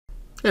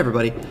Hey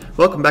everybody,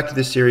 welcome back to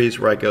this series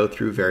where I go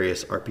through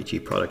various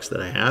RPG products that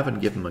I have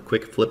and give them a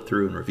quick flip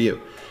through and review.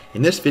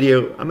 In this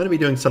video, I'm going to be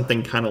doing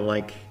something kind of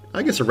like,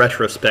 I guess, a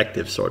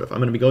retrospective sort of. I'm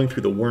going to be going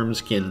through the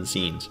Wormskin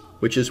Zines,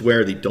 which is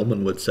where the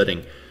Dolmenwood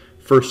setting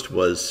first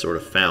was sort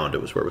of found.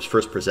 It was where it was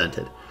first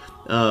presented.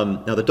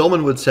 Now the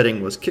Dolmenwood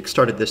setting was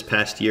kickstarted this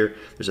past year.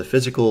 There's a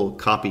physical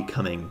copy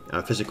coming,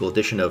 a physical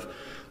edition of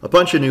a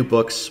bunch of new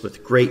books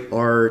with great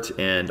art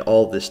and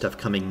all this stuff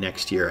coming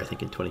next year, I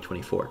think in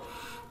 2024.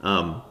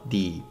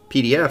 The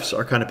PDFs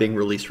are kind of being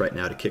released right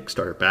now to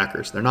Kickstarter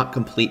backers. They're not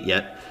complete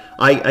yet.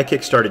 I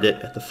kickstarted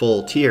it at the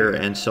full tier,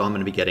 and so I'm going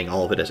to be getting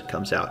all of it as it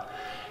comes out.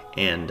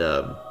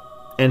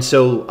 And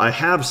so I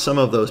have some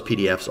of those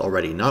PDFs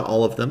already, not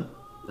all of them.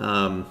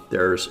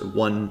 There's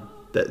one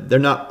that they're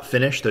not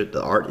finished.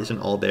 The art isn't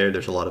all there.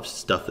 There's a lot of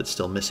stuff that's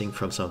still missing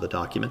from some of the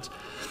documents.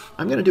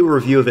 I'm going to do a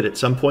review of it at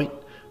some point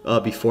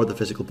before the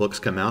physical books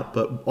come out,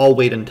 but I'll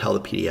wait until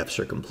the PDFs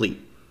are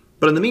complete.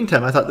 But in the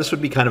meantime, I thought this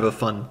would be kind of a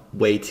fun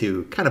way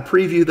to kind of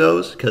preview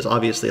those, because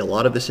obviously a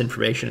lot of this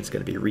information is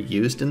going to be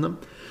reused in them.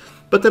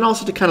 But then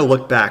also to kind of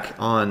look back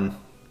on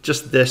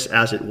just this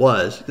as it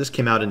was. This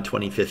came out in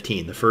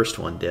 2015, the first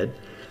one did.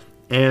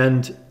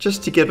 And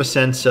just to give a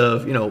sense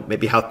of, you know,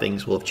 maybe how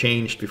things will have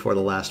changed before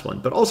the last one.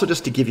 But also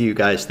just to give you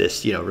guys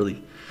this, you know,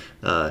 really,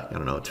 I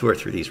don't know, 2 or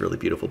 3 of these really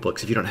beautiful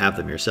books if you don't have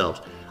them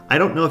yourselves. I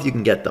don't know if you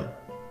can get them.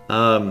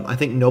 I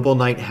think Noble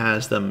Knight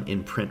has them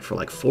in print for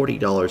like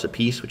 $40 a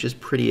piece, which is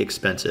pretty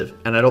expensive,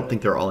 and I don't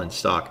think they're all in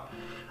stock.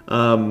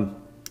 And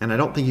I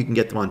don't think you can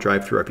get them on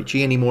Drive-Thru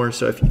RPG anymore,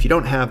 so if you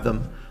don't have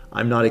them,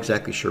 I'm not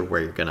exactly sure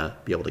where you're going to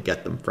be able to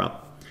get them from.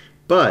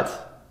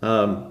 But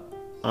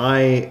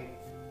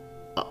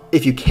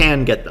if you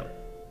can get them,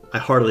 I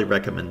heartily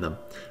recommend them.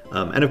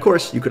 And of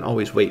course, you can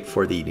always wait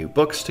for the new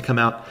books to come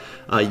out.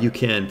 You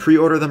can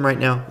pre-order them right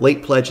now.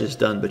 Late pledge is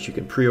done, but you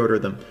can pre-order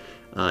them.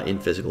 In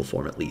physical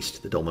form at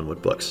least, the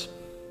Dolmenwood books.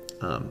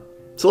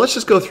 So let's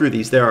just go through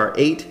these. There are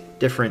 8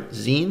 different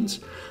zines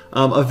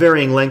of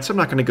varying lengths. I'm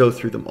not going to go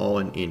through them all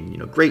in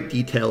great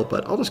detail,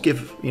 but I'll just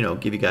give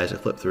you guys a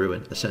flip through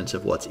and a sense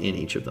of what's in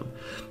each of them.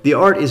 The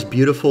art is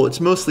beautiful. It's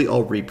mostly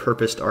all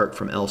repurposed art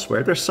from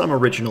elsewhere. There's some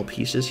original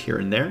pieces here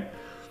and there,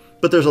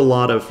 but there's a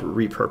lot of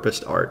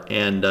repurposed art,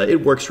 and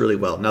it works really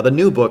well. Now the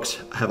new books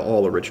have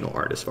all original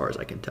art as far as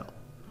I can tell.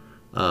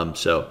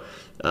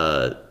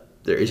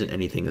 There isn't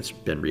anything that's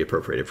been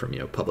reappropriated from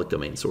public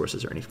domain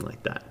sources or anything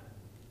like that.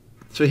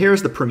 So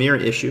here's the premiere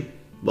issue,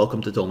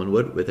 Welcome to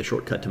Dolmenwood, with a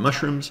shortcut to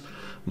mushrooms,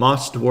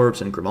 moss,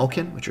 dwarves, and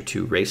grimalkin, which are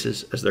 2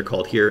 races, as they're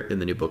called here. In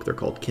the new book, they're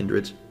called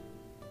kindreds.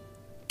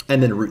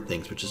 And then root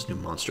things, which is a new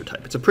monster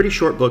type. It's a pretty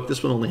short book.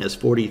 This one only has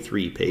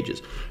 43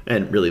 pages,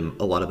 and really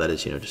a lot of that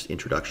is just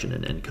introduction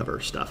and end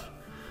cover stuff.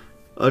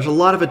 There's a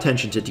lot of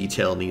attention to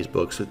detail in these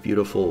books with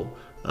beautiful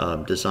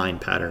design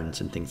patterns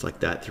and things like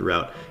that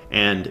throughout,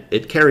 and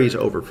it carries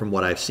over from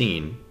what I've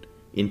seen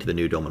into the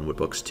new Dolmenwood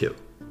books too.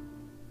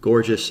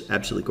 Gorgeous,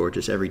 absolutely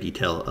gorgeous. Every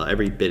detail,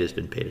 every bit has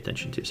been paid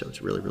attention to, so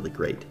it's really, really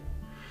great.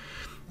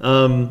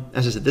 As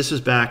I said, this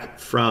is back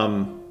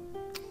from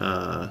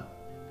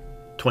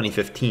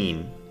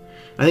 2015.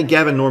 I think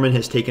Gavin Norman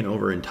has taken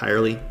over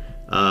entirely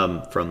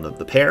from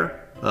the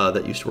pair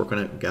that used to work on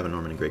it, Gavin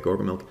Norman and Greg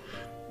Gorgamilk.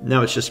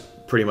 Now it's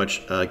just pretty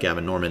much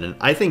Gavin Norman, and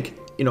I think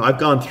I've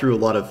gone through a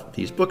lot of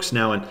these books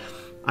now, and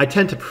I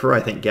tend to prefer, I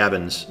think,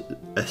 Gavin's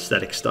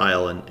aesthetic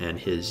style and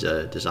his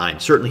design.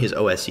 Certainly his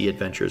OSE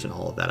adventures and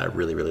all of that I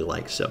really, really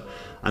like, so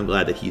I'm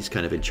glad that he's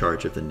kind of in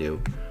charge of the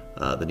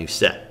new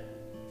set.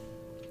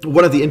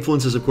 One of the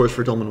influences, of course,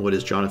 for Dolmenwood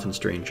is Jonathan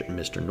Strange and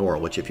Mr. Norrell,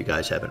 which if you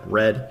guys haven't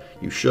read,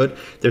 you should.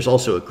 There's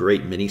also a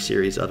great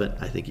miniseries of it.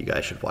 I think you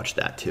guys should watch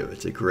that too.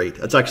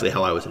 That's actually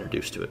how I was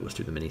introduced to it, was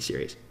through the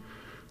miniseries.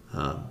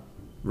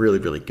 Really,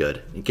 really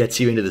good. It gets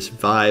you into this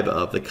vibe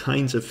of the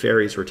kinds of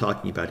fairies we're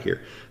talking about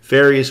here.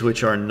 Fairies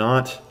which are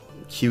not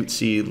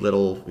cutesy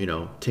little,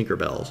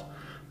 Tinkerbells.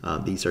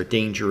 These are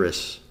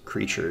dangerous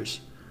creatures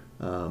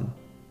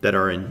that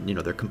are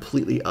they're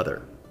completely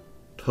other.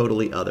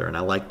 Totally other. And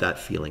I like that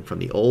feeling from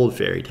the old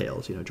fairy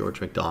tales,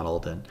 George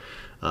MacDonald and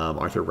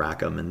Arthur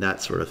Rackham and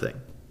that sort of thing.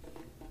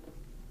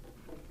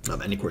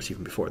 And of course,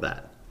 even before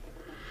that.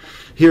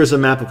 Here's a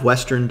map of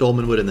Western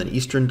Dolmenwood and then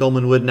Eastern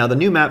Dolmenwood. Now, the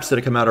new maps that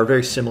have come out are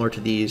very similar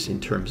to these in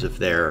terms of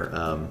their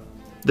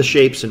the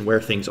shapes and where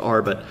things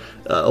are, but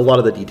a lot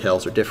of the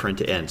details are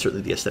different, and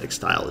certainly the aesthetic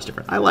style is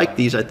different. I like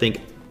these, I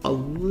think, a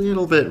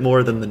little bit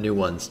more than the new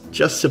ones,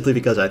 just simply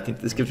because I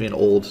think this gives me an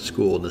old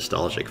school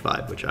nostalgic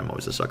vibe, which I'm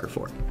always a sucker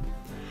for.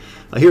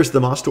 Here's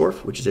the Moss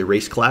Dwarf, which is a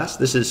race class.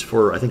 This is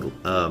for, I think,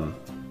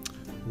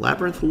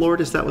 Labyrinth Lord.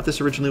 Is that what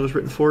this originally was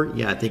written for?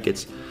 Yeah, I think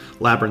it's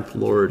Labyrinth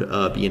Lord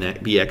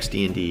BX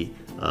D&D.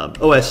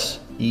 OSE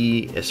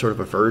is sort of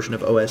a version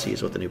of OSE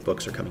is what the new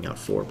books are coming out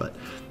for, but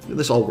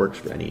this all works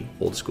for any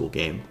old school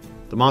game.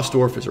 The Moss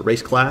Dwarf is a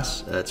race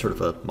class. It's sort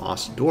of a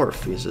moss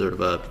dwarf. He's sort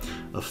of a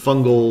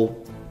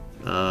fungal,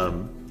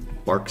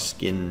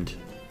 bark-skinned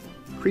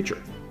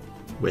creature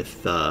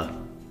with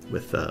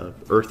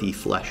earthy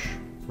flesh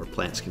where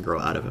plants can grow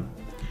out of him.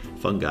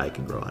 Fungi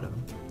can grow out of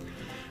him.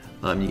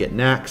 You get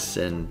knacks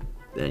and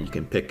and you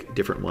can pick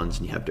different ones,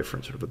 and you have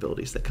different sort of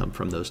abilities that come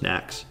from those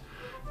knacks.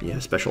 You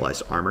have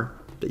specialized armor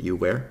that you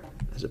wear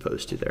as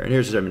opposed to there. And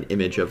here's an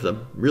image of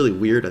them. Really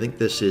weird. I think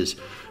this is,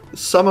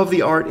 some of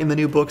the art in the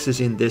new books is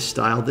in this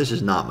style. This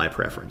is not my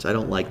preference. I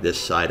don't like this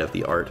side of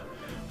the art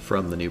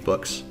from the new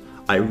books.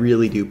 I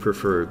really do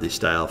prefer the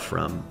style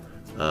from,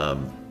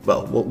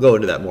 well, we'll go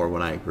into that more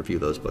when I review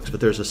those books, but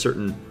there's a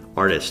certain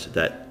artist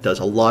that does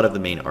a lot of the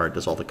main art,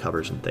 does all the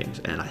covers and things,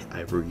 and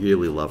I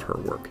really love her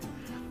work.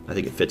 I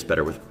think it fits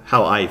better with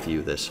how I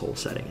view this whole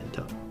setting and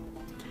tone.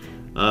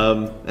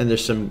 And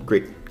there's some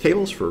great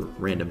tables for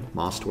random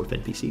Moss Dwarf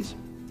NPCs.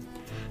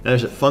 Now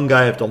there's a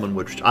Fungi of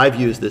Dolmenwood, which I've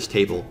used this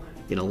table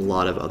in a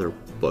lot of other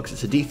books.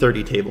 It's a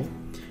D30 table,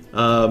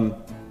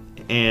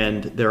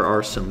 and there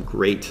are some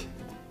great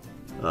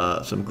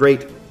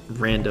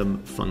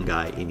random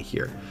fungi in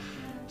here.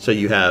 So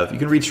you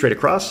can read straight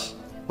across,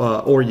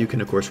 or you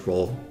can of course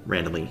roll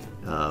randomly.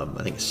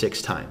 I think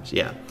 6 times.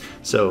 Yeah.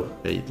 So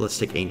let's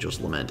take Angel's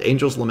Lament.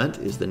 Angel's Lament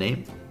is the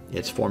name.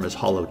 Its form is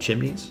hollow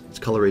chimneys. Its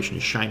coloration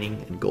is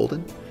shining and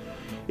golden.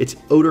 Its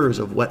odor is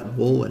of wet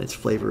wool, and its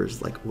flavor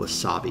is like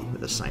wasabi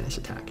with a sinus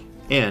attack.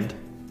 And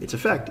its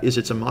effect is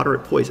it's a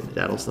moderate poison. It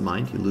addles the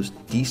mind. You lose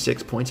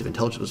D6 points of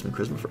intelligence, wisdom, and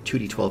charisma for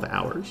 2d12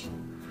 hours.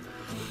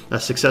 A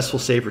successful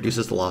save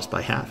reduces the loss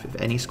by half. If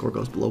any score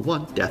goes below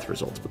 1, death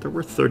results. But they're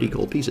worth 30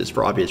 gold pieces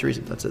for obvious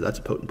reasons. That's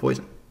a potent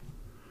poison.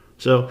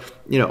 So,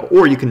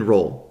 or you can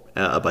roll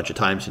a bunch of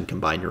times and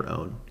combine your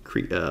own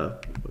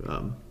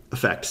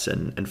effects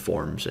and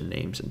forms and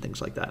names and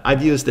things like that.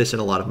 I've used this in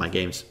a lot of my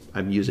games.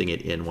 I'm using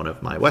it in one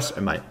of my West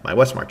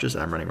Marches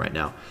that I'm running right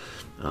now.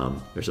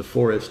 There's a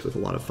forest with a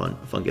lot of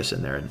fungus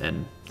in there,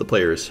 and the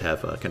players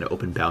have a kind of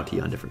open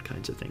bounty on different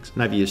kinds of things.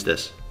 And I've used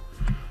this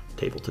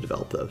table to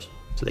develop those,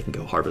 so they can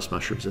go harvest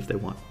mushrooms if they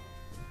want.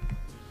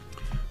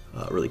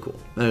 Really cool.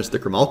 And there's the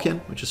Grimalkin,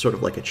 which is sort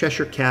of like a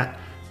Cheshire Cat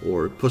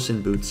or Puss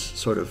in Boots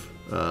sort of,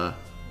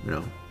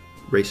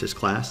 racist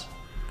class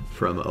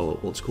from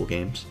old school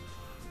games.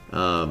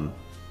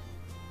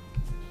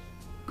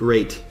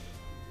 Great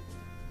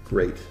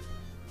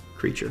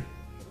creature.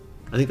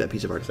 I think that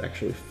piece of art is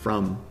actually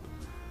from,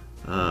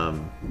 I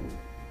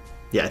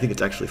think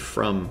it's actually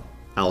from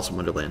Alice in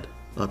Wonderland,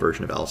 a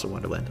version of Alice in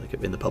Wonderland, like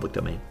in the public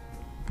domain.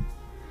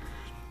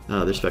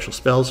 There's special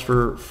spells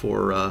for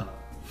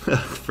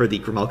for the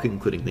Grimalkin,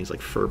 including things like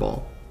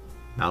Furball,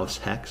 Mouse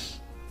Hex,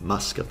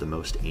 Musk of the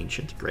Most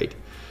Ancient. Great.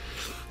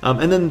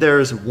 And then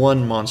there's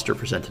one monster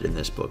presented in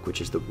this book,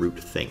 which is the Root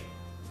Thing.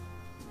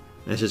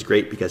 And this is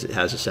great because it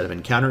has a set of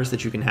encounters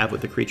that you can have with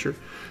the creature,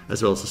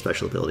 as well as the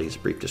special abilities,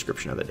 brief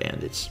description of it,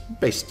 and its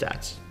base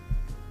stats.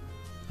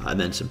 And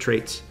then some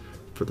traits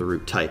for the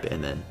root type,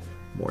 and then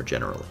more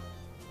generally.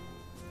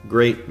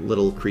 Great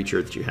little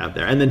creature that you have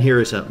there. And then here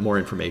is more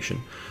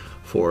information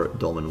for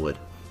Dolmenwood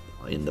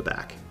in the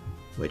back,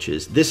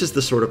 this is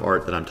the sort of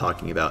art that I'm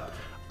talking about.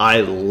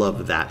 I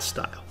love that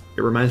style.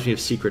 It reminds me of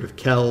Secret of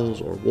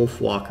Kells or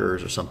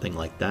Wolfwalkers or something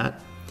like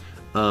that.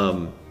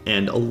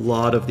 And a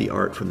lot of the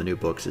art from the new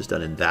books is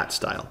done in that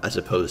style, as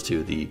opposed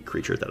to the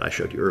creature that I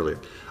showed you earlier.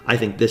 I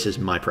think this is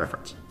my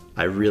preference.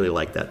 I really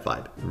like that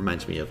vibe. It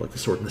reminds me of like the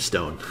Sword in the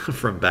Stone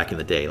from back in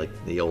the day,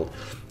 like the old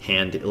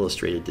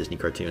hand-illustrated Disney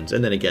cartoons,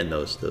 and then again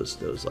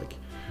those like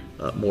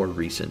more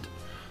recent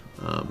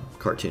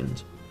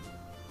cartoons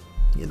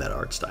in that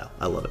art style.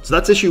 I love it. So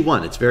that's issue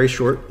 1. It's very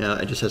short.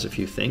 It just has a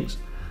few things,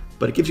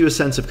 but it gives you a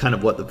sense of kind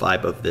of what the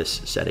vibe of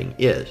this setting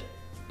is.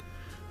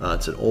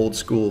 It's an old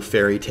school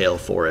fairy tale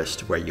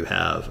forest where you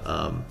have,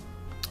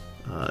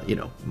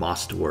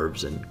 moss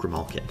dwarves and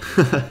Grimalkin.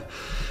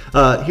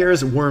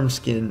 Here's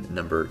Wormskin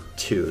number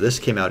 2. This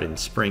came out in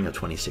spring of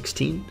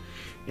 2016.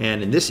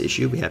 And in this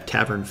issue, we have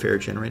Tavern Fare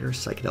Generators,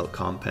 Psychedelic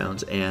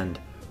Compounds, and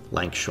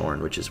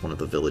Lankshorn, which is one of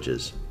the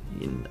villages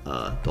in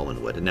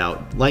Dolmenwood. And now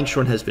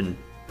Lankshorn has been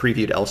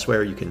previewed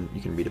elsewhere. You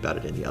can read about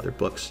it in the other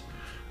books.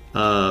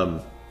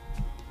 And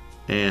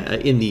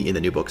in the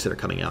new books that are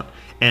coming out,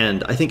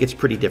 and I think it's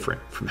pretty different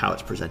from how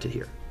it's presented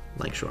here.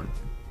 Lankshorn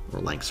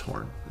or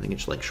Lankshorn. I think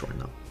it's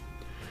Lankshorn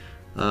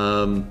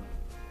though.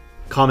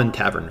 Common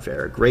Tavern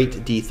Fare, great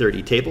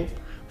D30 table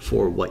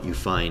for what you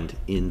find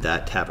in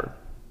that tavern.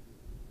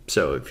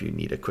 So if you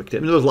need a quick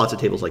tip, there's lots of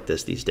tables like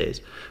this these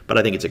days, but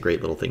I think it's a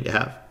great little thing to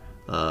have.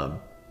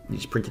 You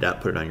just print it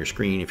out, put it on your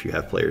screen if you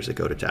have players that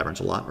go to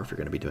taverns a lot, or if you're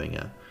going to be doing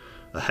a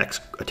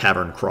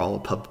tavern crawl, a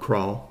pub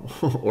crawl,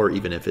 or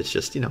even if it's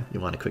just, you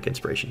want a quick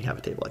inspiration, you have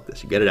a table like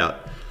this. You get it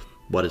out.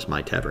 What is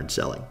my tavern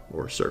selling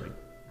or serving?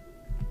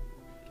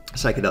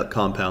 Psychedelic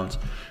compounds,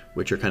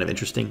 which are kind of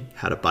interesting,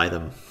 how to buy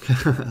them,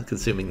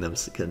 consuming them,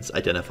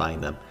 identifying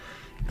them,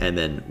 and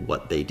then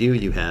what they do.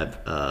 You have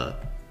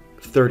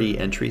 30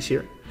 entries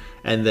here.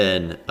 And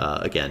then,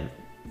 again,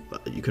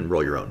 you can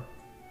roll your own.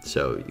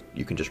 So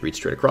you can just read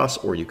straight across,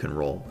 or you can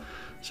roll.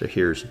 So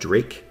here's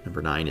Drake.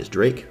 Number 9 is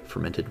Drake,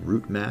 fermented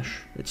root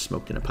mash. It's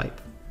smoked in a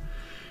pipe.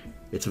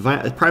 Its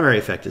primary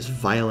effect is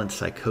violent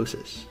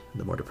psychosis.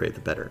 The more depraved,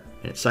 the better.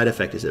 And its side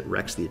effect is it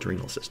wrecks the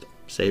adrenal system.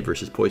 Save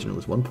versus poison,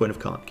 lose 1 point of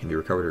con. Can be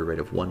recovered at a rate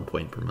of 1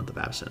 point per month of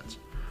abstinence.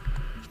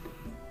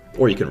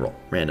 or you can roll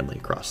randomly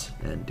across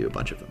and do a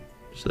bunch of them.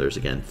 So there's,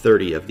 again,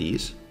 30 of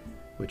these,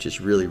 which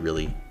is really,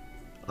 really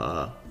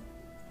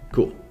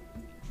cool.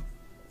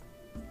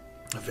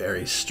 A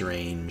very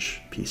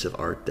strange piece of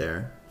art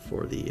there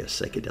for the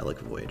psychedelic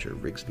voyager,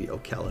 Rigsby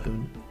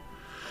O'Callaghan.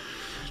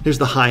 There's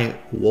the High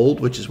Wold,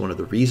 which is one of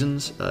the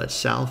reasons,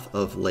 south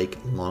of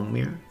Lake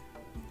Longmere.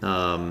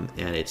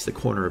 And it's the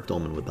corner of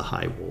Dolmenwood, the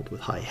High Wold, with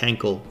High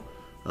Hankel,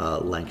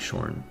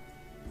 Lankshorn,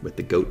 with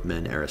the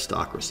Goatmen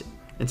aristocracy.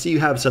 And so you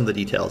have some of the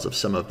details of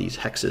some of these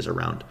hexes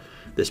around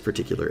this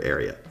particular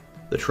area.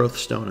 The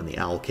Trothstone and the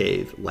Owl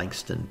Cave,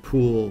 Langston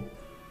Pool,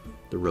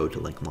 the road to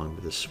Lake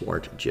Longmere, the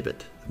Swart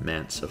Gibbet, the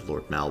Manse of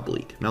Lord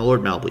Malbleed. Now,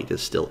 Lord Malbleed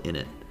is still in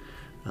it.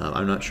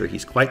 I'm not sure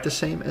he's quite the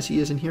same as he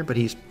is in here, but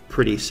he's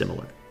pretty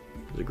similar.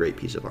 There's a great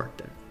piece of art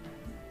there.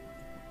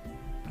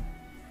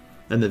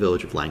 And the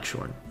village of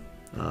Lankshorn.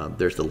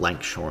 There's the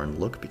Lankshorn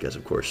look because,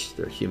 of course,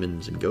 they're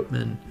humans and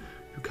goatmen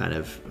who kind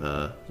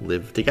of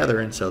live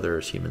together, and so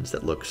there's humans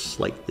that look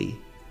slightly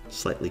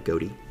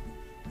goaty.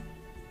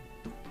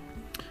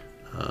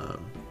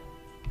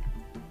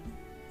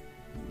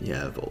 You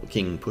have Old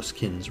King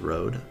Puskin's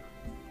Road,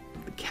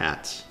 the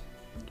cats.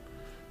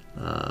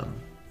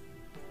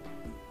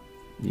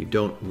 You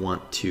don't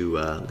want to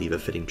leave a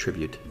fitting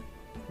tribute,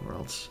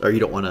 or you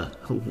don't want to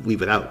leave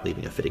without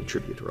leaving a fitting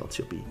tribute, or else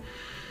you'll be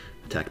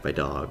attacked by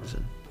dogs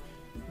and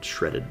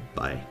shredded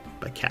by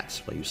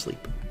cats while you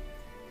sleep.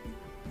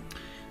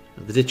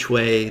 The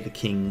Ditchway, the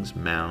King's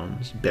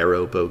Mounds,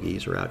 Barrow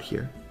Bogies are out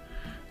here.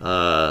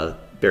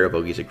 Barrow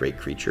Bogey is a great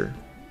creature.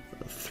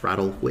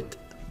 Thrattlewit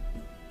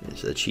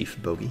is the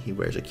chief bogey. He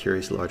wears a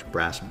curiously large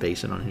brass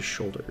basin on his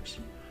shoulders.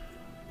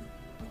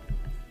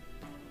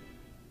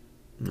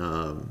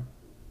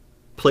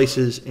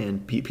 Places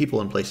and people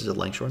and places of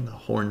Lankshorn, the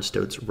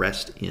Hornstoats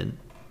Rest Inn.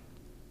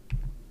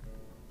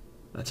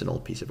 That's an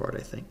old piece of art,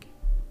 I think.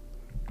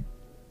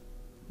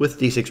 With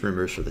D6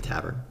 members for the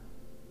tavern,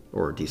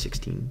 or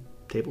D16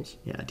 tables.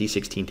 Yeah,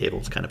 D16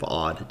 tables, kind of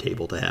odd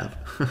table to have,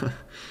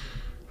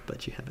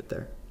 but you have it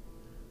there.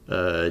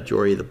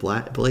 Jory the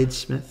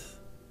Bladesmith,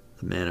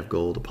 the Man of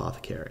Gold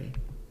Apothecary.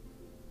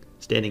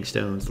 Standing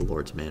Stones, the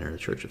Lord's Manor, the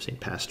Church of St.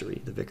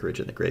 Pastory, the Vicarage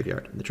and the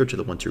Graveyard, and the Church of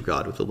the One True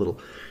God, with a little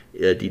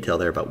detail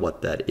there about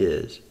what that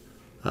is,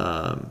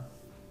 and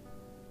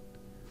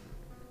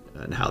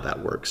how that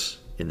works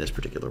in this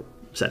particular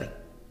setting.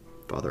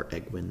 Father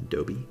Egwin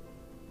Doby.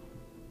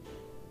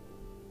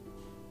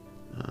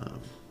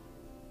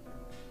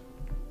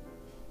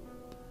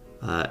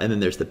 And then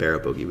there's the Barrow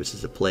Bogey, which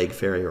is a plague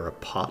fairy or a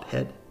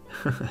pothead,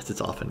 as it's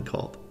often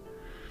called.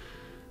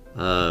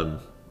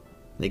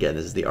 Again,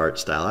 this is the art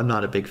style I'm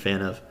not a big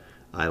fan of.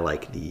 I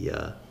like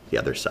the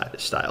other side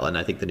of style, and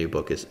I think the new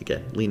book is,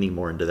 again, leaning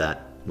more into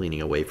that,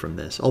 leaning away from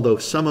this. Although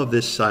some of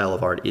this style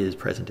of art is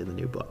present in the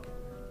new book.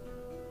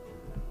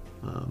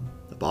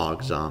 The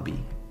Bog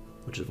Zombie,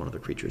 which is one of the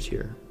creatures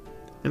here.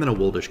 And then a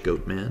Woldish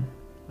Goatman,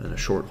 and a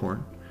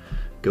Shorthorn,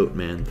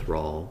 Goatman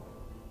Thrall,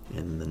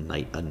 and a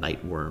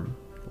Nightworm,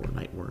 or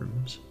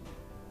Nightworms.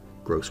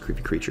 Gross,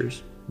 creepy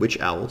creatures. Witch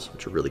Owls,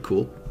 which are really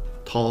cool.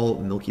 Tall,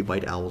 milky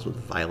white owls with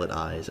violet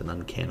eyes and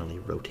uncannily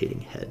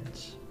rotating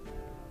heads.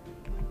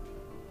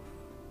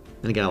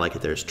 And again, I like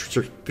it. There's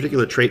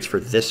particular traits for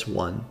this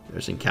one.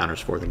 There's encounters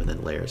for them and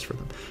then layers for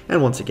them.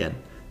 And once again,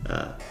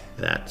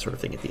 that sort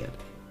of thing at the end.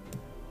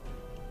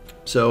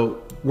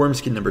 So,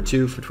 Wormskin number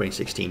 2 for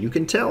 2016. You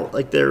can tell,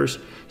 like, there's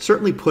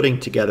certainly putting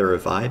together a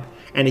vibe.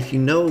 And if you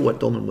know what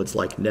Dolmenwood's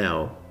like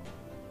now,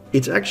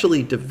 it's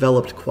actually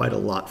developed quite a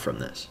lot from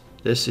this.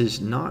 This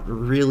is not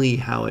really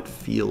how it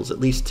feels, at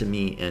least to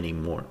me,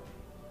 anymore.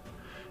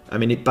 I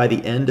mean, by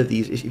the end of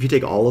these, if you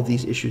take all of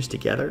these issues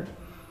together,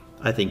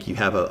 I think you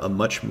have a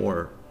much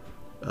more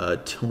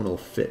tonal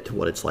fit to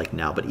what it's like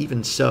now. But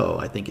even so,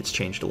 I think it's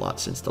changed a lot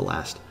since the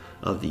last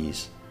of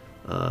these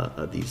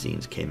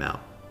zines came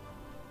out.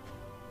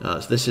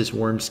 So this is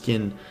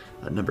Wormskin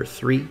number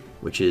 3,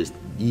 which is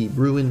the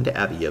Ruined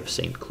Abbey of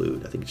St.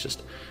 Clude. I think it's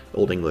just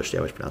Old English. They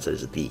always pronounce it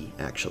as the,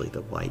 actually.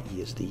 The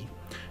Y-E is the.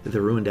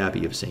 The Ruined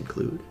Abbey of St.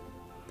 Clude.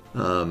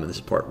 And this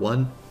is part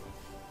 1.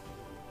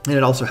 And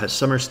it also has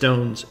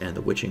Summerstones and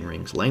the Witching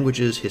Rings,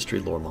 languages, history,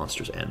 lore,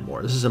 monsters, and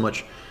more. This is a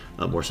much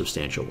more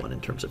substantial one in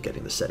terms of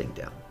getting the setting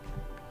down.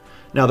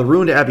 Now, the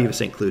Ruined Abbey of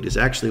St. Clude is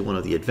actually one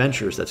of the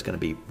adventures that's going to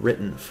be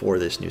written for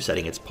this new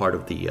setting. It's part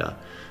of the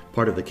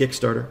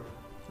Kickstarter.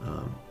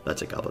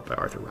 That's a goblet by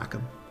Arthur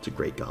Rackham. It's a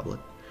great goblet.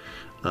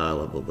 I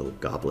love the little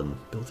goblin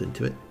built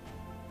into it.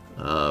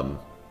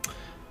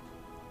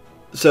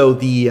 So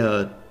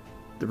the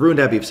Ruined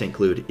Abbey of St.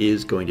 Clude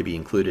is going to be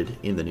included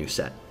in the new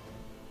set.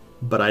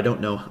 But I don't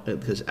know,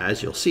 because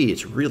as you'll see,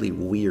 it's really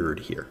weird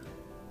here.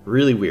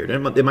 Really weird.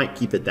 And they might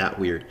keep it that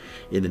weird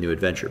in the new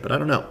adventure, but I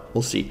don't know.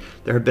 We'll see.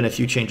 There have been a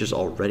few changes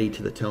already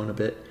to the tone a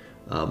bit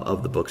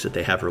of the books that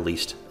they have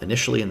released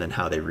initially and then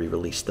how they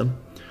re-released them.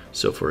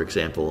 So, for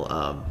example,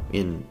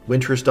 in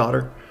Winter's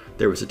Daughter,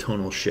 there was a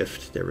tonal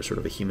shift. There was sort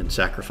of a human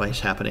sacrifice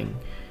happening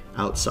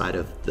outside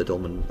of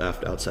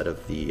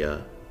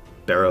the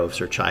Barrow of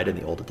Sir Chide in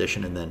the old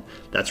edition, and then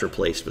that's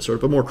replaced with sort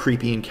of a more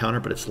creepy encounter,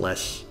 but it's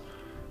less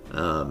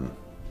I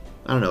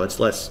don't know, it's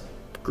less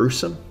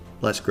gruesome,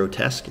 less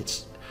grotesque.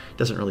 It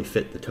doesn't really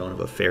fit the tone of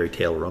a fairy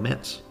tale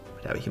romance.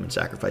 We'd have a human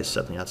sacrifice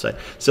suddenly outside.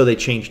 So they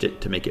changed it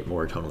to make it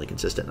more tonally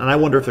consistent. And I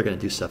wonder if they're going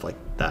to do stuff like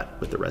that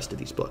with the rest of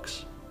these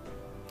books.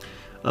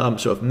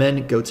 So of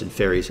men, goats, and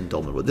fairies in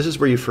Dolmenwood. This is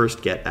where you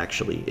first get,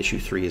 actually, issue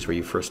 3 is where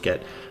you first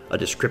get a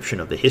description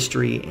of the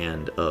history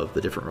and of the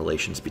different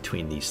relations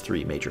between these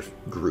 3 major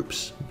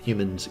groups,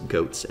 humans,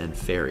 goats, and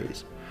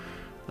fairies,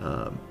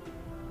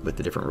 with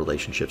the different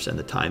relationships and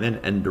the time,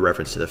 and the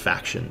reference to the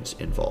factions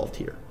involved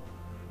here.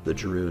 The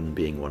Droon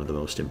being one of the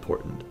most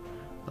important.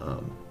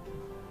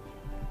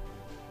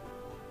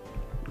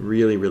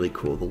 Really, really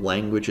cool. The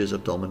languages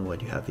of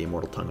Dolmenwood, you have the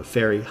Immortal Tongue of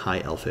Fairy,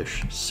 High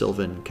Elfish,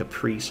 Sylvan,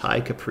 Caprice, High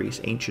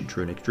Caprice, Ancient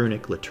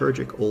Drunic,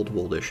 Liturgic, Old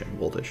Woldish, and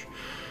Woldish.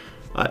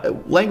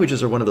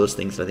 Languages are one of those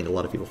things that I think a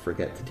lot of people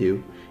forget to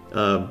do.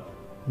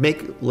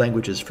 Make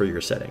languages for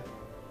your setting.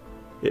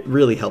 It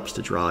really helps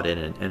to draw it in,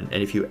 and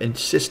if you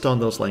insist on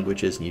those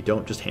languages and you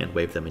don't just hand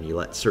wave them and you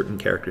let certain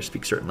characters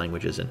speak certain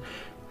languages and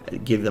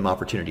give them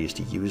opportunities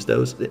to use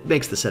those, it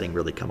makes the setting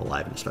really come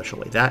alive in a special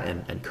way. That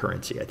and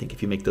currency. I think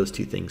if you make those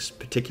 2 things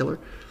particular,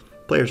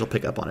 players will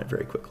pick up on it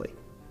very quickly.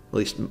 At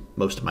least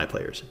most of my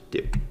players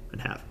do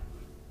and have.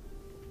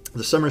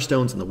 The Summer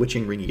Stones and the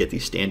Witching Ring, you get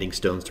these standing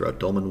stones throughout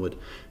Dolmenwood.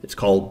 It's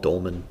called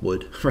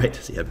Dolmenwood, right?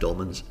 So you have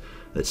dolmens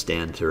that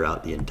stand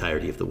throughout the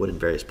entirety of the wood in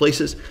various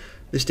places.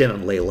 They stand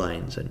on ley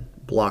lines and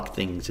block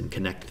things and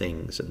connect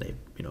things, and they,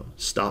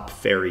 stop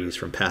fairies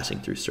from passing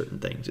through certain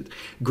things. It's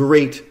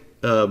great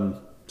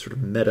sort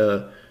of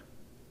meta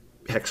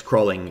hex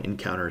crawling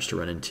encounters to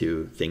run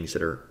into things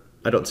that are,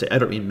 I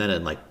don't mean meta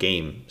in like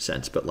game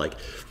sense, but like,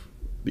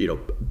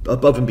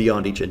 above and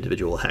beyond each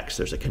individual hex,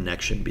 there's a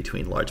connection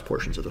between large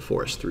portions of the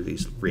forest through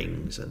these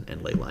rings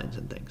and ley lines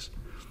and things.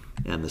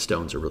 And the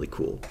stones are really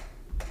cool.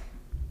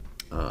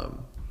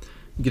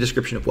 You get a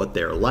description of what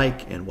they're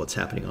like and what's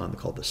happening on. They're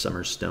called the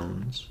Summer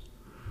Stones.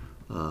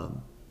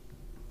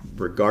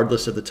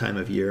 Regardless of the time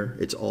of year,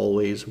 it's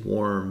always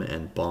warm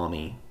and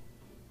balmy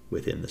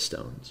within the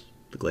stones.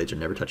 The glades are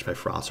never touched by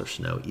frost or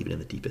snow, even in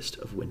the deepest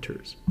of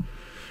winters.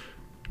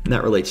 And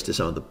that relates to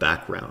some of the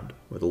background,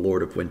 where the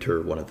Lord of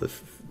Winter, one of the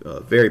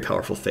very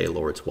powerful Fey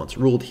lords, once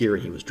ruled here,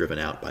 and he was driven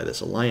out by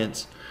this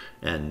alliance,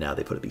 and now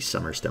they put up these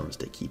summer stones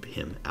to keep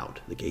him out.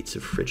 The gates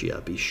of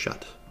Phrygia be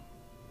shut.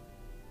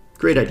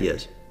 Great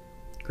ideas.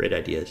 Great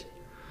ideas.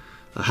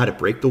 How to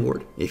break the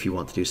ward, if you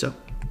want to do so.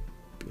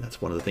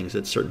 That's one of the things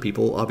that certain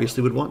people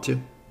obviously would want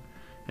to.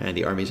 And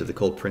the armies of the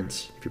Cold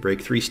Prince, if you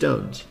break 3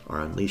 stones,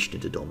 are unleashed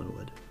into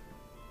Dolmenwood.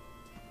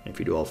 And if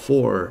you do all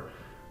 4,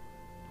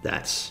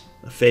 that's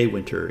a Fey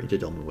winter into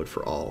Dolmenwood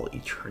for all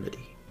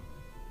eternity.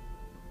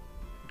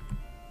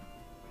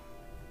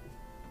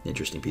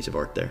 Interesting piece of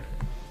art there.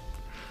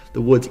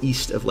 The woods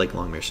east of Lake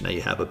Longmere, so now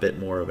you have a bit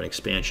more of an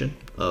expansion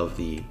of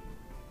the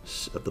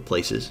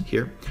places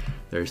here.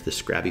 There's the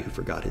Scrabby who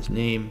forgot his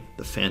name,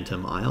 the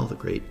Phantom Isle, the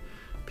great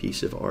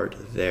piece of art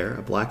there.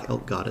 A black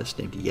elk goddess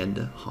named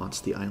Yenda haunts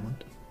the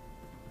island.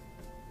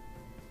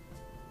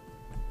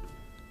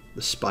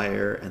 The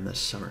Spire and the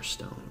Summer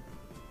Stone.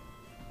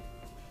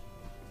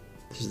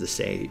 This is the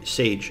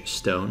Sage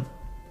Stone.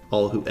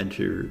 All who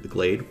enter the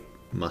glade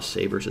must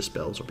save versus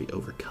spells or be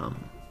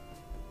overcome.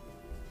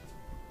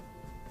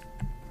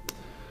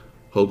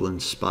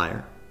 Hoagland's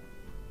Spire,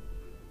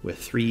 with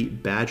 3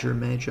 badger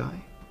magi.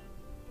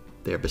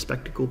 They are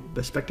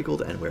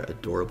bespectacled and wear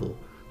adorable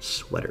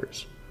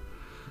sweaters.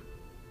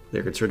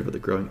 They're concerned about the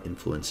growing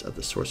influence of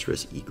the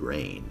sorceress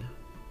Igraine.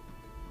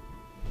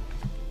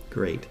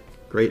 Great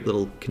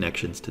little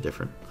connections to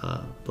different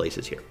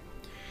places here.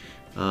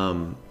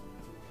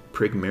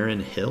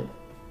 Prigmarin Hill.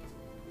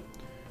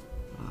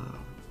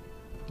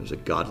 There's a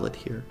godlet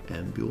here,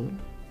 Ambule.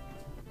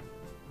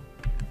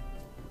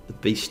 The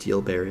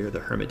Bestial Barrier, the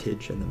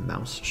Hermitage, and the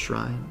Mouse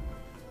Shrine.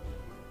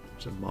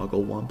 There's a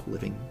Mogglewomp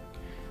living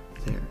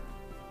there.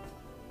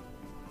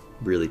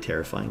 Really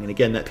terrifying. And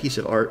again, that piece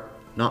of art,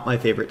 not my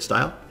favorite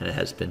style, and it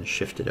has been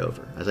shifted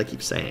over, as I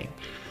keep saying.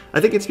 I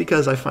think it's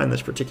because I find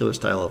this particular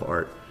style of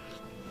art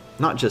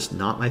not just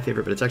not my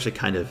favorite, but it's actually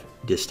kind of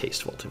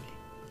distasteful to me.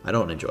 I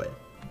don't enjoy it.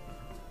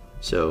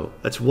 So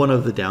that's one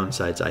of the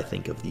downsides, I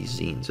think, of these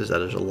zines, is that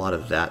there's a lot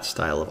of that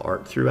style of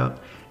art throughout,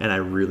 and I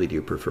really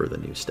do prefer the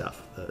new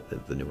stuff,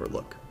 the newer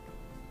look.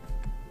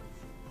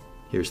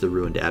 Here's the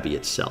ruined abbey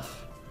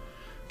itself,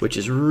 which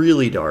is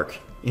really dark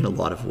in a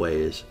lot of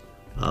ways.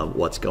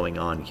 What's going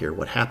on here,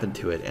 what happened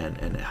to it,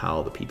 and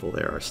how the people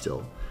there are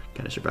still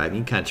kind of surviving.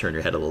 You can kind of turn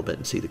your head a little bit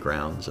and see the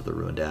grounds of the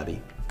ruined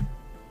abbey.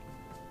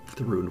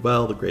 The ruined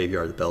well, the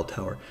graveyard, the bell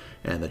tower,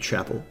 and the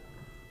chapel.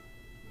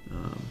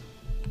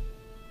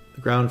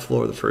 The ground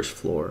floor, the first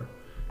floor,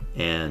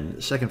 and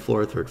the second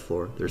floor, third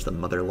floor. There's the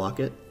Mother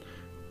Locket,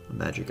 a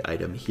magic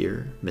item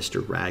here.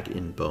 Mr. Rag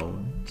and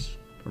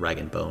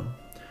Bone.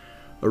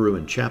 A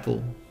ruined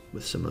chapel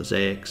with some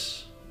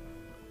mosaics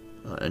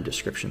and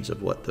descriptions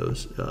of what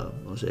those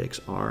mosaics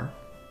are.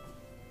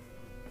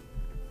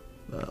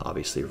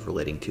 Obviously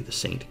relating to the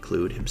Saint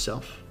Clude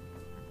himself.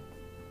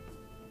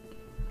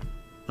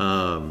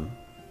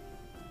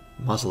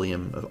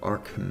 Mausoleum of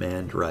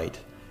Archimandrite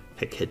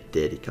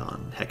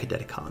Hecadeticon.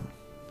 Hecadeticon.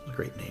 A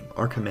great name.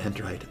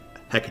 Archimandrite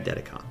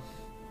Hecadeticon.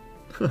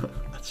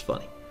 That's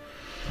funny.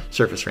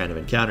 Surface random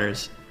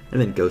encounters, and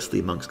then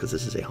ghostly monks, because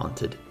this is a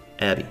haunted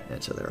abbey,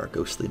 and so there are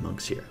ghostly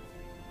monks here.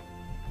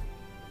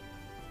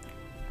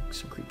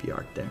 Some creepy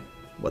art there.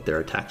 What their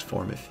attacks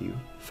form if you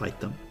fight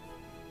them,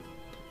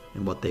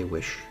 and what they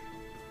wish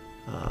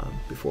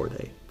before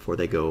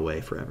they go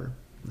away forever.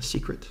 The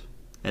secret.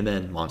 And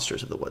then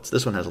monsters of the woods.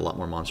 This one has a lot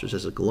more monsters.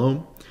 There's a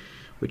gloam,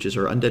 which is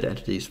our undead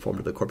entities formed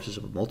of the corpses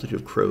of a multitude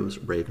of crows,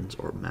 ravens,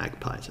 or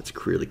magpies. That's a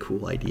really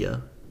cool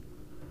idea.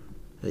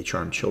 They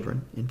charm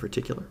children in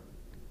particular,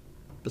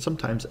 but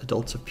sometimes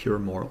adults of pure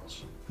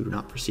morals who do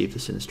not perceive the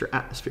sinister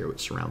atmosphere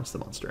which surrounds the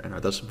monster and are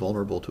thus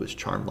vulnerable to his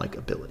charm-like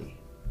ability.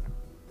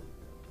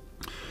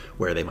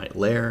 Where they might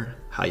lair,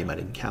 how you might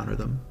encounter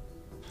them,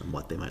 and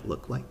what they might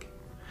look like.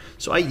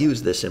 So I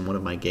used this in one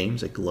of my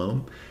games at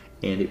Gloam,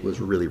 and it was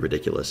really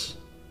ridiculous.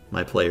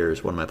 One of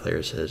my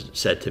players has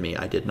said to me,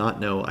 I did not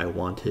know I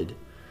wanted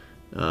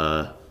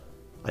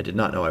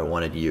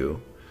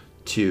you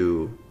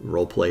to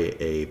roleplay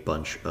a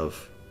bunch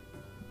of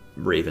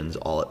ravens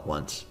all at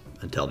once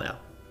until now.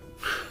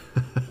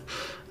 I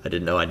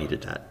didn't know I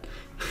needed that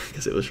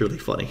because it was really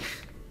funny.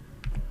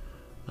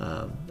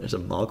 There's a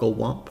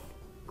Mogglewomp,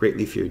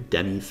 greatly feared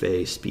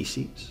demi-fae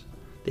species.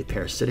 They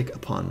parasitic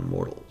upon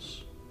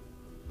mortals.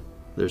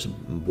 There's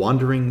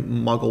wandering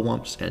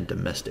Mogglewomps and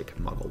domestic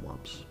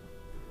Mogglewomps.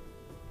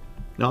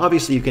 Now,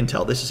 obviously, you can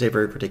tell this is a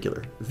very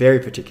particular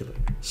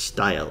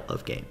style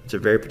of game. It's a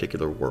very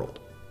particular world.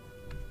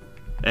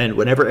 And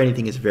whenever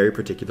anything is very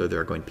particular,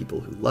 there are going to be people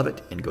who love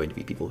it and going to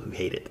be people who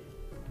hate it.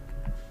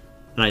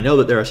 And I know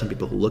that there are some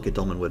people who look at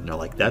Dolmenwood and are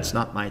like, that's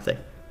not my thing.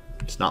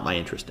 It's not my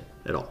interest in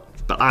at all.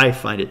 But I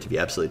find it to be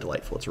absolutely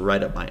delightful. It's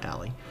right up my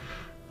alley.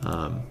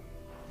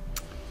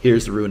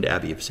 Here's the Ruined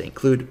Abbey of St.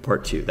 Clude,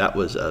 Part 2. That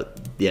was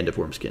the end of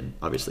Wormskin,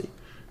 obviously.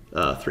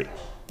 3.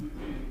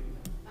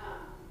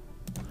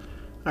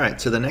 All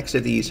right, so the next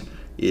of these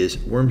is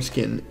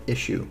Wormskin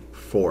Issue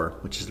 4,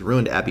 which is the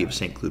Ruined Abbey of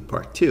St. Clude,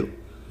 Part 2.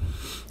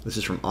 This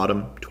is from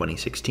autumn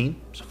 2016,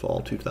 so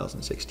fall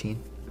 2016.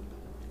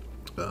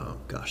 Oh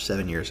gosh,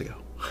 7 years ago.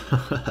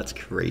 That's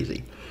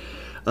crazy.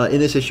 In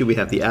this issue, we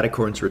have the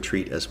Atacorn's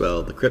Retreat as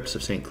well, the Crypts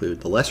of St.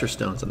 Clude, the Lesser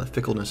Stones, and the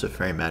Fickleness of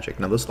Fairy Magic.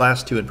 Now, those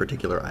last two in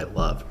particular I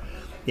love.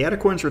 The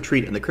Atacorn's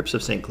Retreat and the Crypts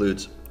of St.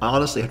 Clude's, I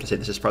honestly have to say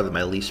this is probably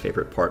my least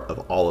favorite part of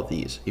all of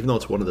these, even though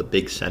it's one of the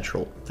big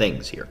central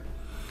things here.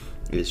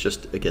 It's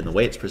just, again, the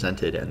way it's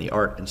presented and the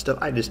art and stuff,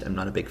 I just am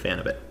not a big fan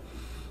of it.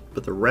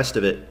 But the rest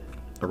of it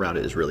around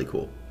it is really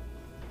cool.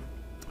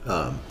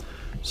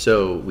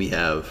 So we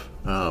have,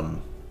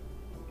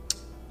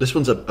 this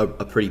one's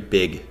a pretty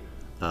big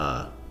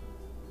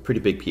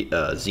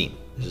zine.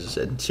 This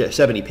is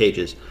 70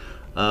 pages.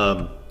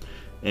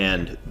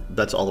 And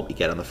that's all that we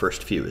get on the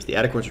first few, is the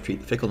Atacorn's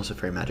Retreat, the Fickleness of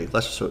Fairy Magic,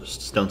 Lesser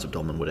Stones of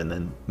Dolmenwood, and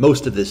then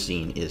most of this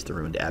zine is the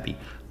Ruined Abbey,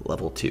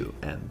 Level 2,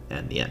 and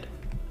the end.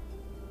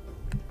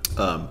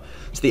 So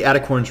the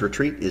Atacorn's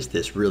Retreat is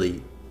this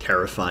really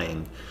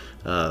terrifying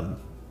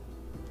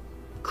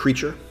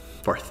creature,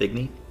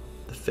 Farthigny,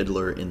 the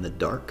Fiddler in the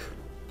Dark.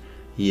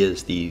 He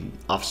is the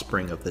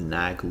offspring of the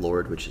Nag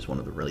Lord, which is one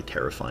of the really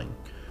terrifying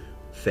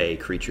Fae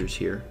creatures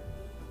here.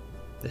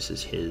 This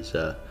is his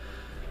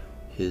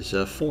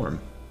form.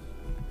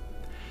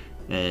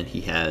 And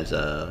he has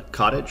a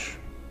cottage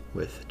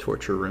with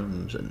torture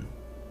rooms and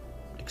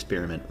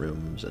experiment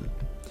rooms, and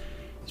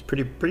it's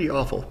pretty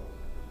awful.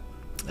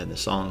 And the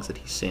songs that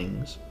he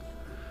sings,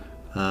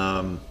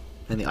 and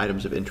the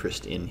items of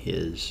interest in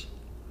his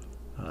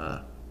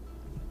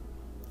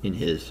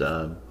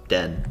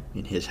den,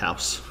 in his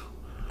house.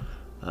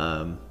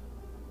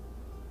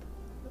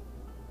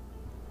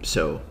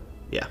 So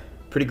yeah,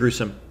 pretty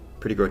gruesome,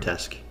 pretty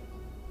grotesque.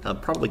 They're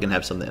probably gonna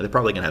have something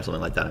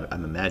like that,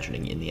 I'm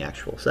imagining, in the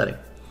actual setting.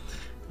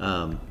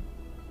 But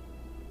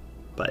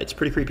it's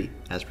pretty creepy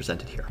as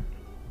presented here.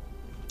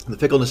 The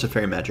Fickleness of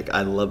Fairy Magic,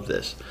 I love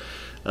this.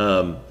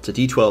 It's a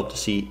D12 to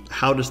see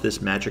how does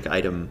this magic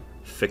item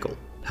fickle?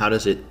 How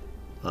does it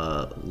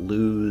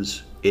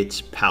lose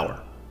its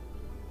power?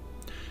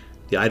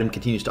 The item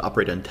continues to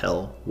operate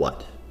until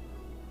what?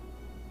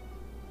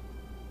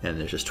 And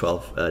there's just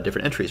 12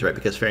 different entries, right?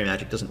 Because fairy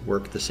magic doesn't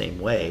work the same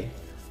way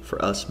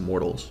for us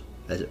mortals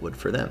as it would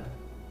for them.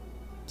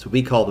 So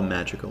we call them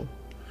magical,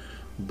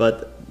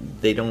 but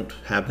they don't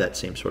have that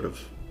same sort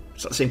of,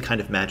 it's not the same kind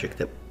of magic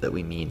that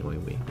we mean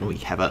when we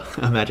have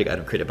a magic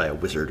item created by a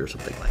wizard or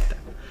something like that.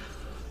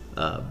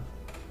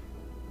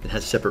 It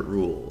has separate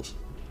rules,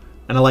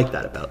 and I like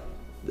that about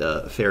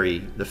the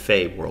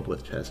Fae world,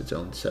 which has its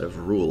own set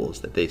of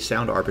rules. That they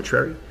sound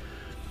arbitrary,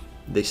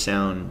 they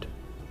sound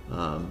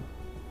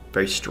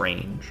very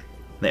strange.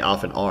 They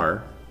often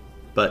are,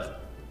 but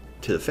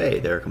to the Fae,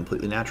 they're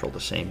completely natural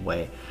the same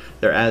way.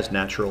 They're as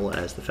natural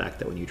as the fact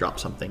that when you drop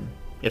something,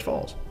 it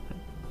falls.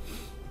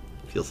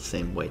 It feels the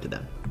same way to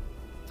them.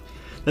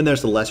 Then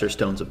there's the lesser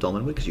stones of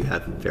Dolmenwood, because you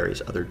have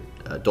various other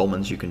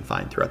dolmens you can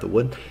find throughout the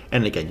wood.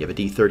 And again, you have a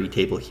D30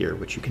 table here,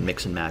 which you can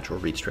mix and match or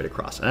read straight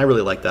across. And I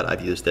really like that.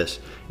 I've used this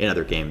in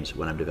other games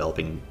when I'm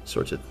developing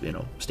sorts of,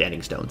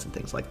 standing stones and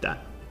things like that.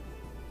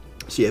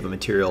 So you have a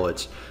material,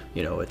 it's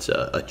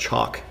a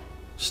chalk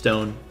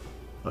stone,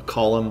 a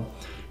column.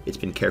 It's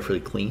been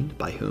carefully cleaned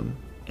by whom,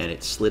 and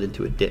it's slid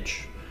into a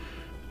ditch.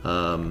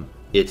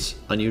 Its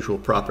unusual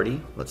property,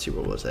 let's see,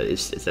 what was that?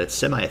 Is that it's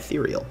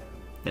semi-ethereal.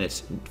 And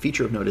its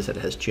feature of note is that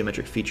it has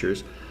geometric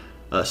features,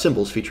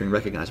 symbols featuring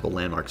recognizable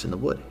landmarks in the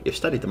wood. If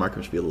studied, the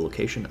markers reveal the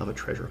location of a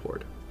treasure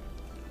hoard.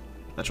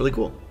 That's really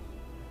cool.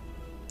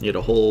 You get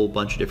a whole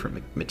bunch of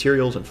different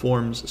materials and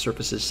forms,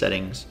 surfaces,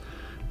 settings,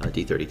 a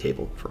D30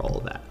 table for all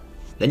of that.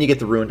 Then you get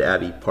the Ruined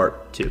Abbey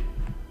Part 2,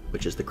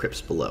 which is the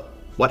crypts below.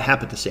 What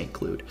happened to St.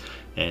 Clude?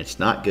 And it's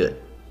not good.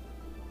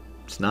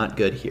 It's not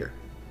good here.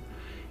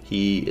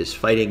 He is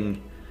fighting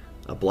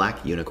a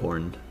black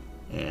unicorn,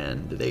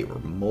 and they were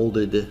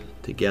molded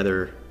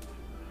together,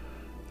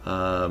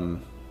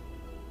 and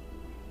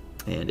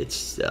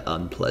it's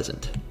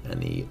unpleasant.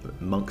 And the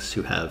monks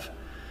who have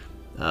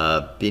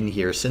been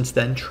here since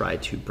then try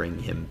to bring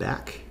him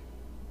back,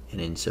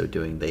 and in so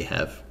doing they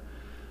have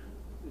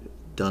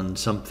done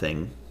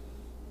something,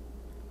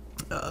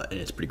 and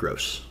it's pretty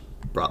gross.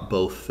 Brought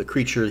both the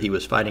creature he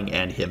was fighting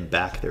and him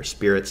back, their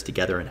spirits,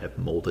 together, and have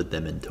molded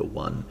them into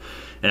one.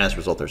 And as a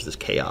result, there's this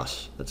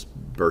chaos that's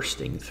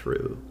bursting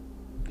through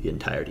the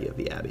entirety of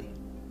the abbey,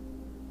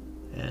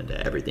 and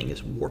everything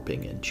is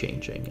warping and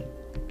changing, and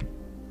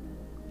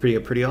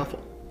pretty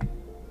awful.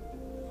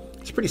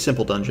 It's a pretty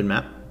simple dungeon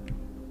map.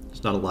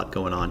 There's not a lot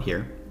going on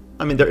here.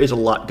 I mean, there is a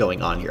lot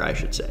going on here, I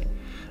should say,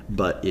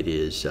 but it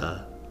is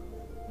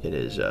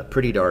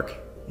pretty dark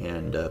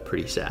and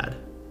pretty sad.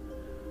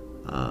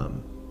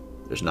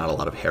 There's not a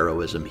lot of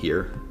heroism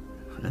here,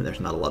 and there's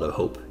not a lot of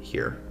hope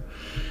here,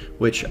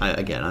 which,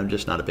 again, I'm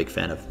just not a big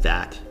fan of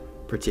that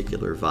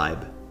particular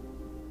vibe.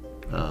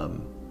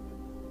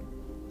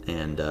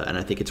 And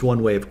I think it's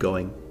one way of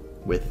going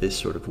with this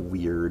sort of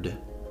weird,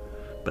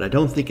 but I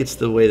don't think it's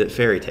the way that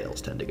fairy tales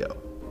tend to go.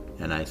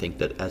 And I think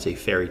that as a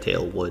fairy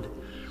tale would,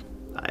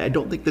 I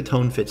don't think the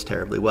tone fits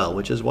terribly well,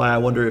 which is why I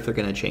wonder if they're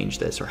going to change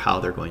this, or how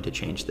they're going to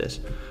change this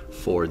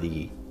for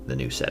the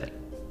new setting.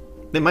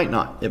 They might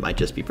not. It might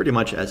just be pretty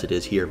much as it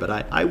is here, but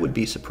I would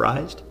be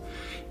surprised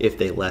if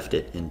they left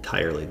it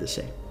entirely the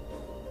same.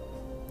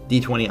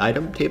 D20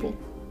 item table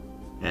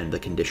and the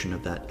condition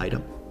of that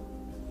item.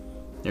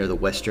 There are the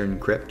Western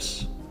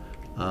crypts,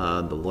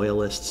 the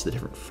Loyalists, the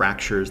different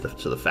fractures,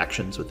 so the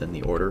factions within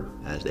the order,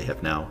 as they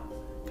have now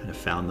kind of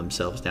found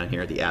themselves down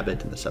here, the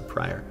abbot and the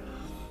sub-prior,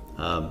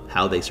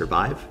 how they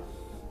survive.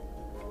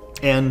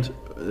 And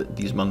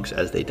these monks,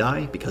 as they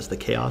die, because of the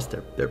chaos,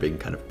 they're being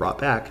kind of brought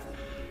back.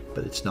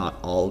 But it's not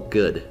all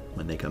good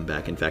when they come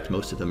back. In fact,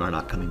 most of them are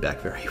not coming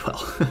back very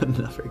well.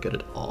 Not very good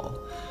at all.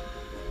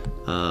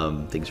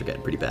 Things are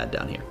getting pretty bad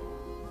down here.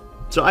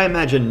 So I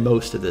imagine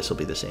most of this will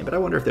be the same, but I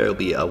wonder if there will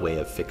be a way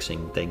of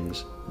fixing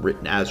things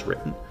written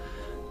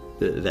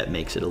that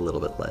makes it a little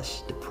bit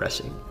less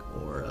depressing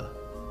or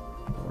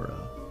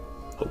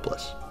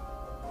hopeless.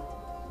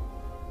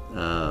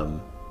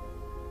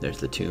 There's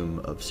the tomb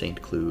of St.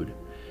 Clude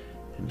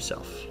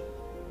himself.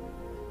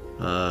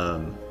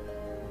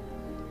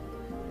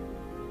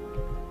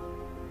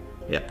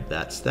 Yeah,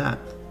 that's that.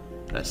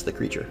 That's the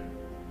creature.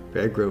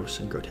 Very gross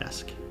and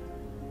grotesque.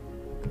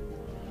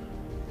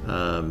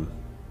 And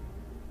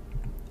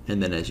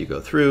then as you go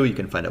through, you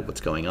can find out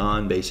what's going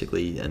on,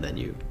 basically, and then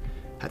you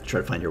have to try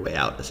to find your way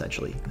out,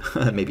 essentially.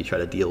 Maybe try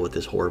to deal with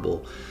this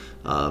horrible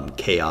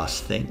chaos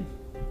thing.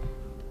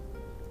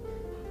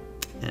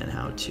 And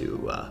how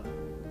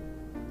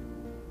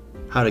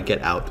to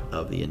get out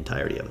of the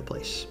entirety of the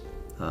place.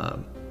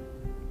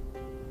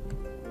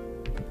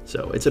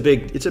 So it's a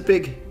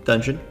big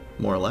dungeon,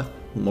 more or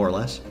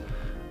less.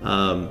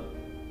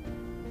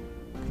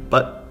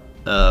 But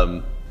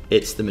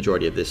it's the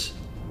majority of this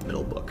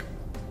middle book.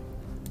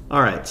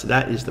 All right, so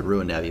that is the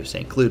Ruined Abbey of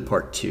St. Clude,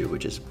 Part 2,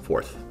 which is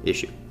 4th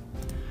issue.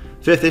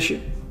 5th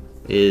issue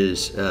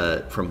is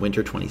from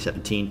Winter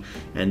 2017,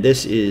 and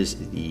this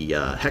is the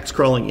hex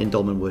crawling in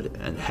Dolmenwood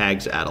and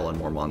Hag's Addle and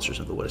more monsters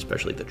of the wood,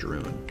 especially the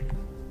Droon.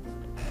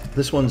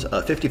 This one's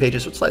 50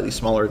 pages, so it's slightly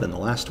smaller than the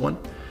last one.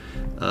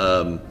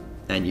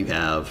 And you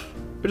have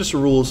just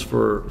rules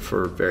for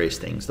various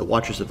things. The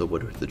Watchers of the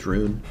Wood with the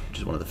Droon, which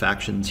is one of the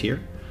factions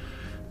here.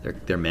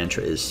 Their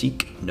mantra is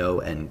seek, know,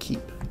 and keep.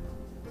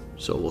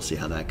 So we'll see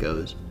how that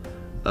goes.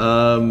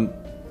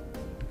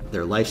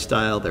 Their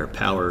lifestyle, their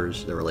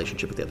powers, their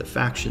relationship with the other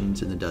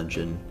factions in the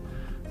dungeon.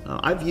 So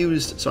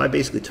I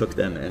basically took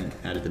them and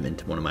added them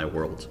into one of my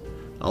worlds.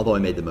 Although I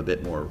made them a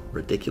bit more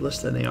ridiculous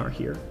than they are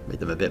here. Made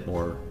them a bit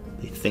more,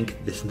 they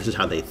think, this is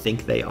how they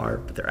think they are,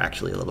 but they're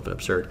actually a little bit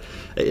absurd.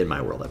 In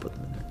my world, I put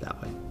them in there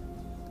that way.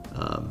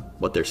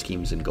 What their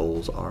schemes and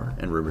goals are,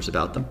 and rumors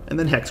about them. And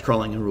then hex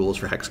crawling and rules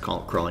for hex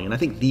crawling. And I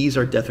think these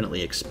are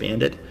definitely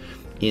expanded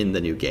in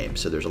the new game.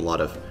 So there's a lot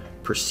of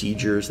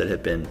procedures that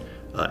have been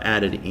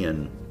added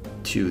in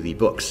to the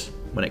books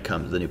when it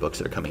comes to the new books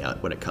that are coming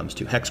out, when it comes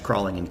to hex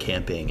crawling and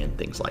camping and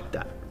things like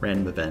that.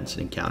 Random events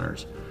and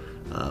encounters,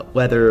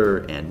 weather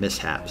and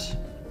mishaps,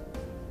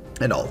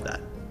 and all of that.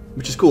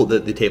 Which is cool.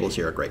 The tables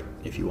here are great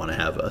if you want to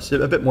have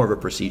a bit more of a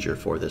procedure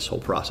for this whole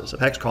process of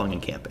hex crawling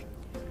and camping.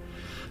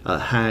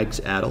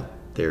 Hag's Addle.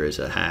 There is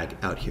a hag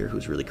out here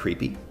who's really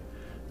creepy.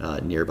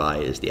 Nearby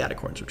is the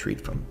Atacorn's Retreat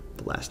from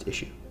the last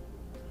issue.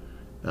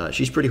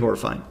 She's pretty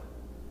horrifying.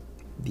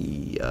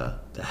 The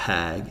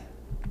hag,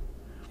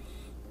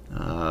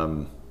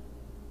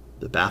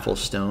 the Baffle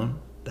Stone,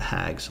 the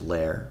Hag's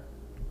Lair,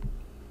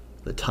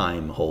 the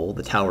Time Hole,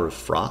 the Tower of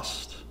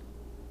Frost.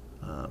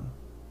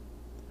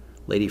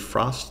 Lady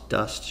Frost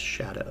Dust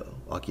Shadow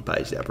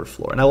occupies the upper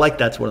floor. And I like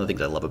that's one of the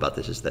things I love about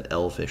this is that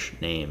elfish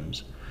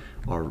names,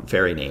 or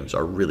fairy names,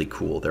 are really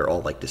cool. They're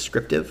all like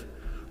descriptive,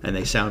 and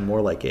they sound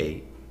more like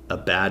a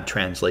bad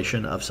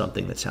translation of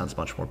something that sounds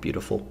much more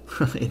beautiful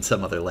in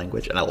some other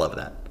language, and I love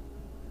that.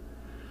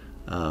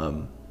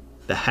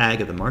 The Hag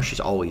of the Marsh is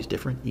always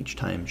different each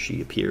time she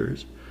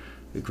appears.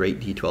 A great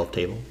D12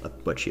 table of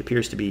what she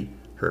appears to be,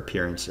 her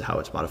appearance, how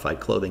it's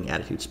modified clothing,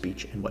 attitude,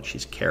 speech, and what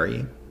she's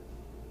carrying.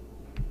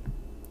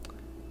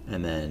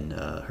 And then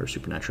her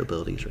supernatural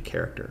abilities, her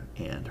character,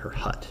 and her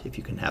hut, if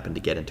you can happen to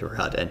get into her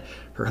hut. And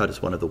her hut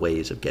is one of the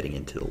ways of getting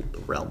into the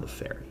realm of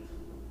fairy.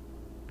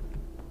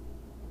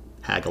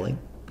 Haggling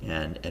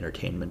and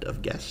entertainment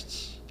of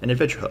guests, and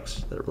adventure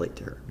hooks that relate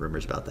to her,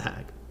 rumors about the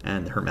hag,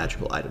 and her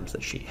magical items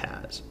that she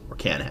has, or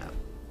can have.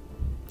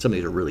 Some of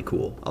these are really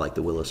cool. I like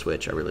the Willow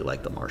Switch. I really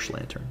like the Marsh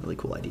Lantern. Really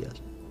cool ideas.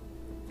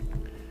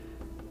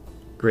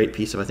 Great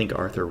piece of, I think,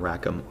 Arthur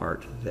Rackham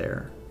art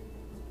there.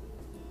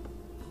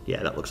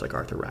 Yeah, that looks like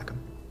Arthur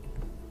Rackham.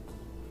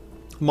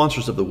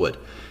 Monsters of the Wood.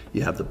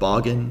 You have the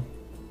Boggin,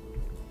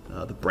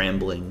 the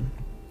Brambling,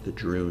 the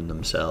Droon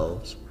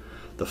themselves,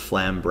 the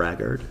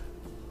Flambraggard,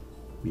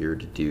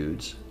 weird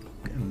dudes,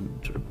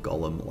 and sort of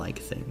golem-like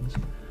things.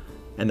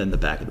 And then the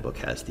back of the book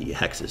has the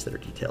hexes that are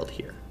detailed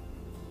here.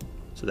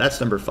 So that's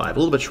number 5. A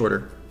little bit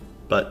shorter,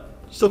 but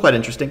still quite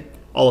interesting.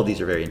 All of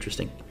these are very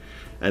interesting.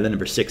 And then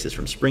number 6 is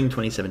from Spring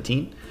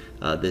 2017.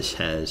 This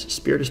has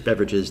Spiritus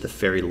Beverages, the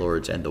Fairy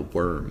Lords, and the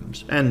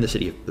Worms, and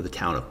the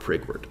town of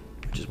Prigwort,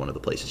 which is one of the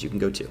places you can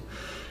go to.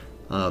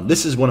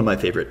 This is one of my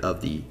favorite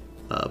of the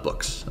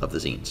books, of the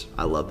zines.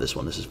 I love this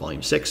one. This is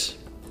volume 6.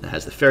 It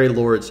has the Fairy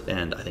Lords,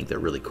 and I think they're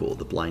really cool.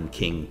 The Blind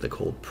King, the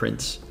Cold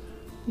Prince.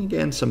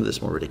 Again, some of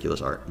this more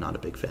ridiculous art. Not a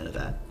big fan of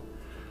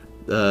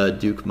that.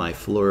 Duke My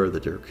Fleur, the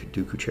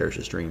Duke Who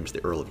Cherishes Dreams,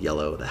 the Earl of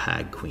Yellow, the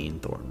Hag Queen,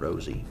 Thorn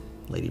Rosie,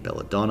 Lady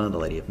Belladonna, the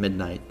Lady of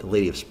Midnight, the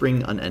Lady of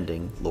Spring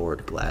Unending,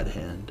 Lord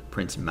Gladhand,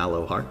 Prince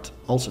Mallowheart,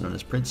 also known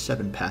as Prince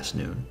Seven Past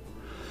Noon,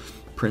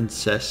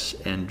 Princess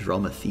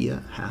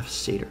Andromathea, half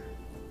satyr,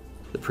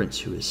 the Prince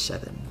Who Is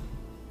Seven,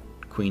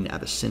 Queen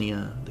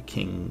Abyssinia, the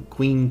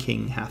Queen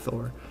King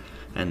Hathor,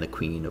 and the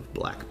Queen of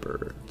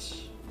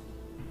Blackbirds.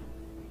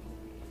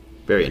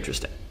 Very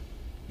interesting.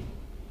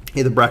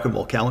 The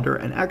Brackenwall calendar,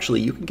 and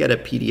actually you can get a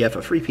PDF,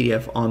 a free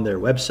PDF on their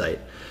website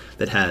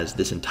that has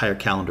this entire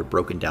calendar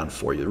broken down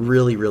for you.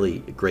 Really, really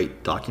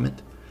great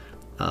document,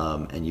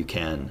 and you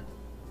can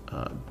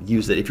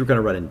use it. If you're going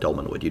to run in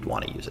Dolmenwood, you'd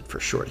want to use it for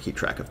sure to keep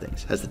track of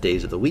things. It has the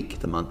days of the week,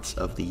 the months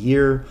of the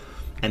year,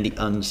 and the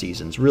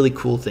unseasons. Really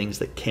cool things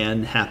that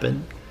can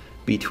happen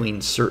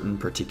between certain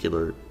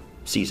particular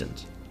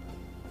seasons.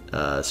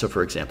 So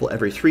for example,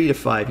 every 3 to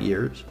 5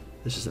 years,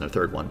 this is in a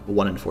third one, a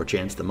 1 in 4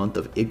 chance, the month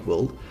of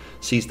Igwald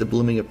sees the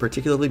blooming of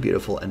particularly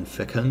beautiful and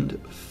fecund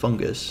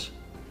fungus,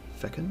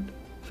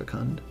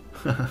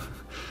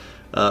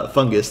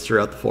 fungus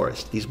throughout the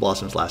forest. These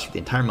blossoms last for the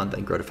entire month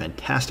and grow to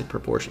fantastic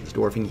proportions,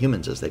 dwarfing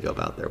humans as they go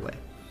about their way.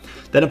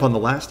 Then upon the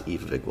last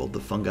eve of Igwald,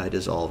 the fungi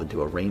dissolve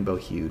into a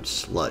rainbow-hued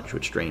sludge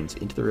which drains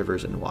into the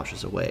rivers and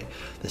washes away.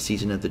 The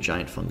season of the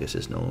giant fungus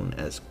is known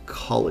as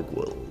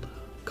Colligwald.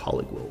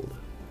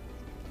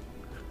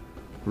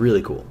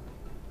 Really cool.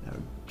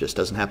 Just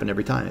doesn't happen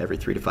every time. Every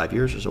 3 to 5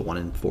 years, there's a 1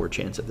 in 4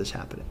 chance of this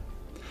happening.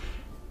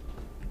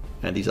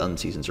 And these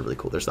unseasons are really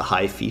cool. There's the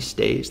high feast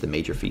days, the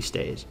major feast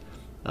days,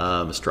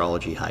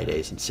 astrology high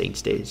days, and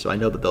saints days. So I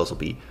know that those will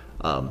be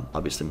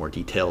obviously more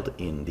detailed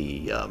in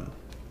the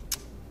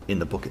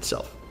book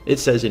itself. It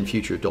says in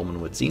future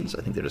Dolmenwood Zines.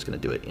 I think they're just going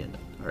to do it in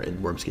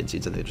Wormskin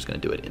Zines. I think they're just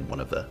going to do it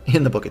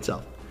in the book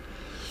itself.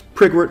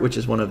 Prigwort, which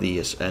is one of the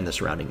and the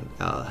surrounding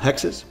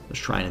hexes. The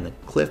Shrine in the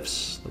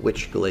Cliffs, the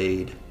Witch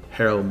Glade,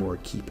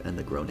 Harrowmoor Keep, and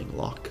the Groaning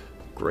Loch.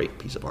 Great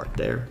piece of art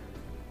there.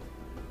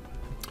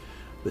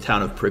 The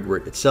town of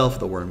Prigwort itself,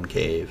 the Worm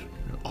Cave,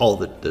 all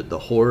the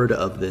hoard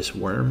of this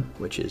worm,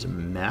 which is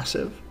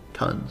massive.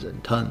 Tons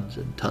and tons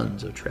and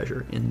tons of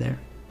treasure in there.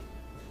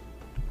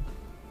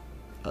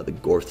 The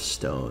Gorth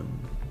Stone,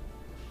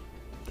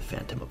 the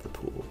Phantom of the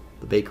Pool,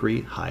 the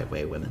Bakery,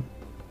 Highway Women,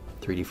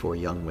 3D4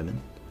 Young Women.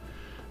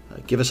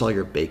 Give us all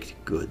your baked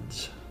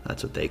goods.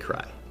 That's what they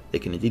cry. They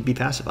can indeed be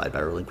pacified by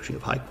relinquishing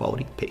of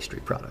high-quality pastry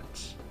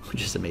products,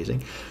 which is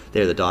amazing.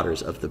 They are the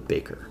daughters of the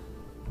baker.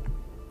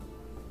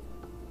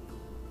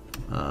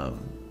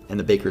 And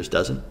the Baker's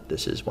Dozen.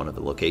 This is one of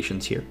the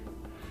locations here.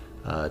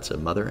 It's a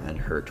mother and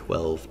her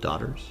 12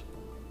 daughters.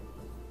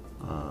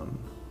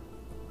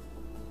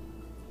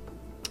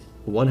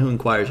 One who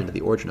inquires into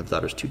the origin of the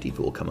daughters too deep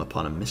will come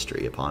upon a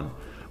mystery upon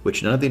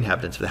which none of the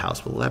inhabitants of the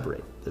house will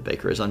elaborate. The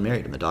baker is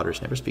unmarried, and the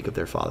daughters never speak of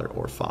their father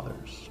or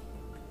fathers.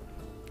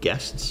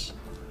 Guests.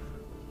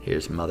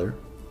 Here's mother.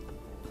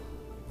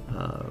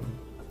 A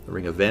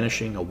ring of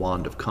vanishing, a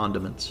wand of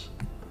condiments,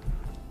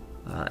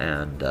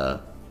 and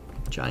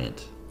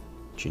giant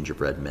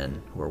gingerbread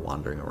men who are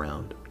wandering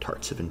around.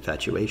 Tarts of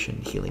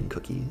infatuation, healing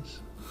cookies,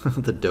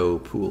 the dough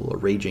pool, a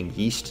raging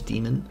yeast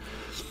demon,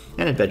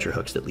 and adventure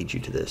hooks that lead you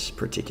to this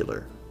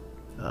particular,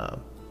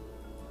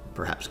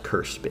 perhaps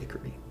cursed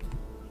bakery.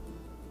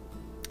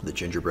 The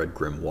Gingerbread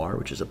Grimoire,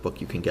 which is a book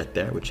you can get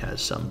there, which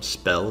has some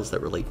spells that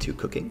relate to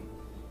cooking,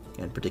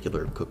 and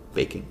particular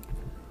baking.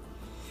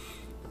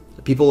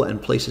 The people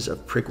and places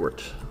of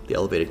Prigwort, the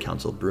elevated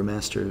council of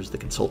brewmasters, the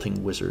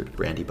consulting wizard,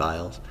 Brandy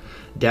Biles,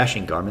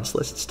 dashing garments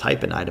lists,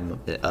 type of item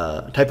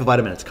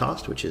and its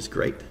cost, which is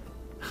great,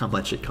 how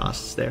much it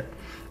costs there,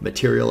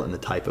 material and the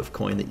type of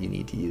coin that you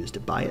need to use to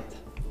buy it,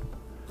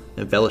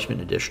 embellishment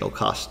and additional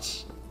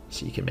costs,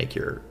 so you can make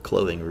your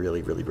clothing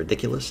really, really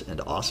ridiculous and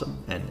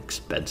awesome and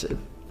expensive.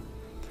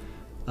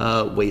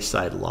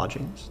 Wayside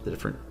lodgings, the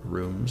different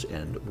rooms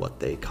and what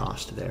they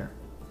cost there.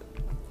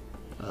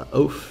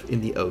 Oaf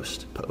in the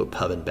Oast,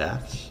 pub and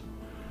baths.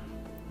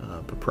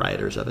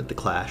 Proprietors of it, the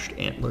Clashed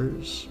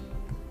Antlers.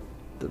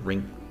 The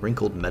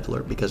Wrinkled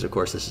Meddler, because of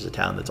course this is a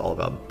town that's all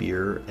about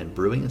beer and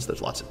brewing, and so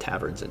there's lots of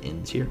taverns and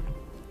inns here.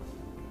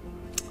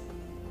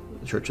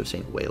 The Church of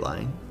St.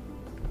 Wayline.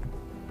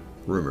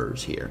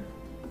 Rumors here.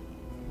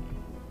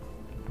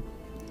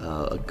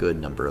 A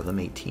good number of them,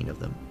 18 of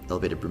them.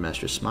 Elevated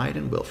Brewmaster Smythe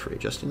and Wilfrey,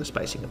 adjusting the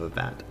spicing of a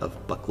vat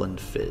of Buckland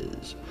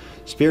Fizz.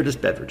 Spiritus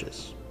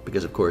Beverages,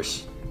 because of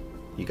course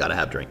you gotta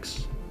have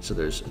drinks. So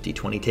there's a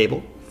D20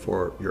 table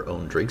for your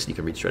own drinks, and you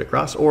can read straight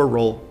across or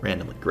roll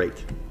randomly.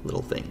 Great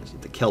little things.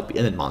 The Kelpie,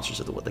 and then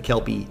monsters of the wood. The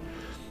Kelpie,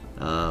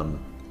 and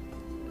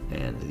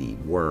the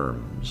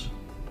worms,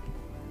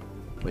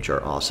 which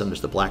are awesome.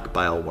 There's the black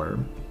bile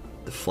worm,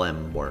 the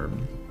phlegm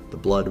worm, the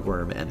blood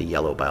worm, and the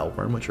yellow bile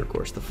worm, which are of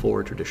course the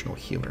 4 traditional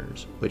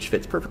humors, which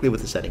fits perfectly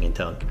with the setting and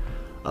tone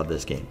of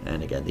this game.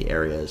 And again, the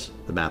areas,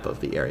 the map of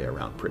the area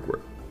around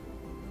Prigwort.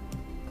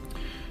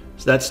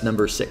 So that's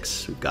number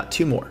 6. We've got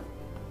 2 more.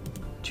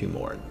 2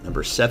 more.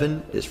 Number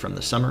 7 is from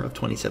the summer of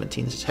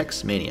 2017. This is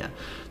Hexmania.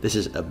 This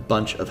is a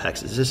bunch of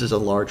hexes. This is a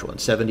large one,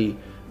 70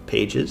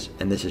 pages,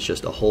 and this is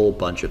just a whole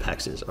bunch of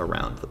hexes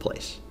around the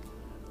place.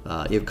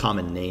 You have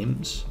common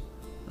names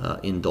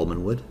in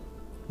Dolmenwood.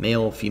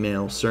 Male,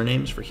 female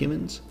surnames for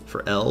humans.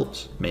 For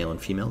elves, male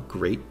and female.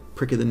 Great.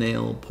 Prick of the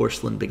Nail,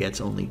 Porcelain Begets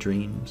Only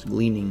Dreams,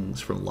 Gleanings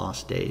from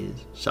Lost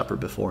Days, Supper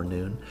Before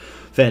Noon.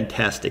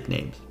 Fantastic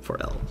names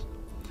for elves.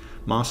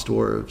 Moss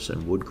Dwarves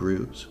and Wood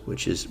Grooves,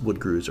 which is, Wood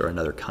Grooves are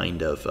another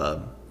kind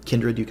of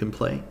kindred you can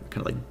play,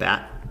 kind of like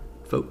bat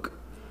folk.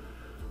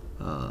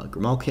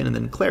 Grimalkin, and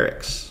then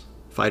Clerics,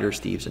 Fighters,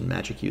 Thieves, and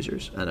Magic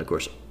Users. And of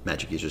course,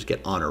 Magic Users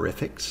get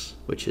honorifics,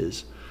 which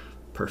is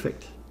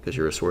perfect, because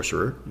you're a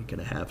sorcerer, you're going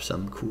to have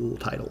some cool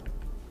title.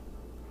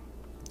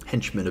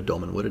 Henchmen of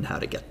Dolmenwood and how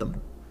to get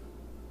them.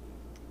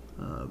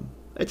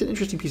 It's an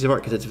interesting piece of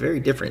art because it's very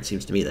different, it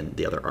seems to me, than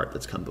the other art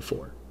that's come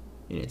before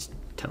in its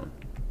tone.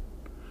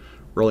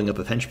 Rolling up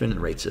of henchmen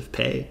and rates of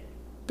pay,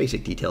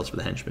 basic details for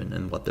the henchmen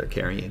and what they're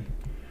carrying,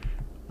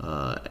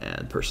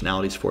 and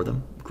personalities for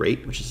them.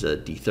 Great, which is a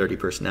D30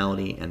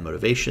 personality and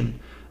motivation,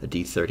 a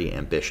D30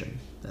 ambition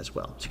as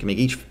well. So you can make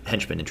each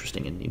henchman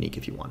interesting and unique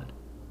if you wanted.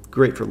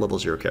 Great for level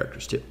 0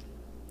 characters too.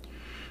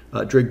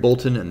 Drake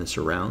Bolton and the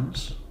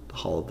Surrounds, the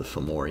Hall of the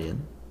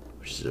Fomorian,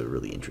 which is a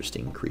really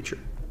interesting creature.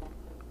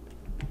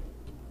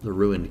 The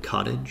Ruined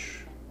Cottage,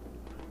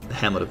 the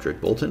Hamlet of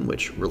Drake Bolton,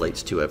 which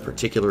relates to a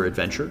particular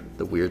adventure,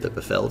 the Weird That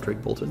Befell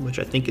Drake Bolton, which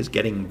I think is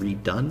getting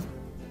redone.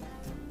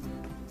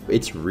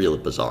 It's really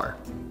bizarre.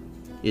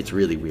 It's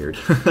really weird.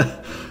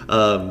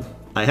 I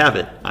have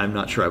it. I'm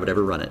not sure I would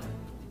ever run it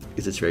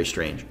because it's very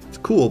strange. It's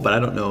cool, but I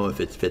don't know if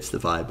it fits the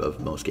vibe of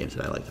most games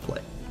that I like to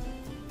play.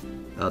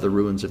 The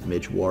Ruins of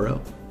Midge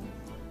Warrow,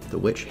 the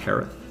Witch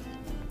Hareth,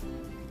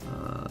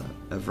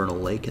 a Vernal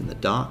Lake in the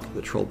Dock,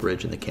 the Troll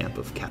Bridge in the camp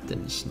of Captain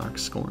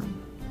Snarkscorn,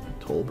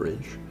 Toll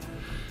Bridge.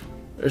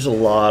 There's a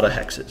lot of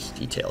hexes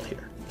detailed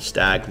here. The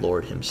Stag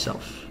Lord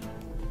himself,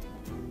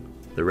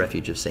 the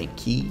Refuge of St.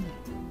 Key,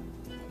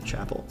 the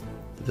Chapel,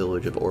 the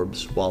Village of Orb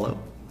Swallow,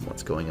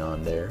 what's going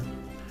on there.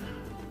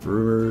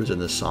 Rumors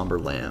and the Somber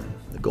Lamb,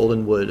 the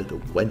Golden Wood, the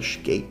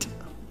Wench Gate,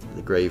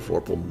 the Grey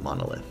Vorpal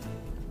Monolith,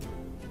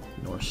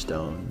 North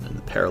Stone, and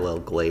the Parallel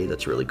Glade.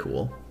 That's really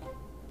cool.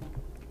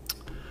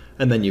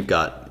 And then you've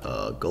got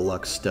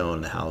Golux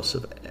Stone, the House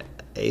of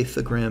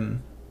Aethagrim.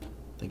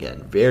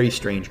 Again, very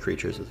strange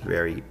creatures with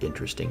very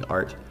interesting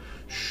art.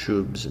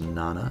 Shubs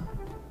Nana.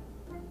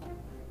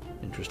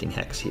 Interesting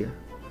hex here.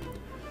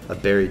 A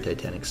Buried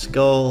Titanic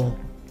Skull.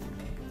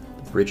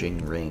 The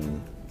Bridging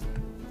Ring.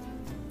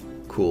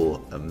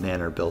 Cool, a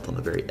manor built on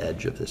the very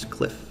edge of this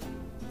cliff.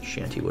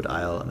 Shantywood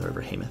Isle and the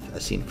River Hamath,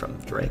 as seen from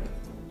Drake.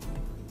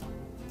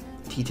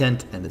 Tea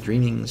Tent, and the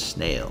Dreaming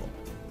Snail.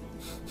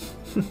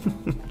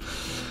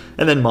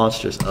 And then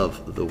Monsters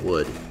of the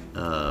Wood.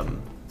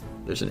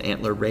 There's an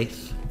Antler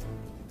Wraith,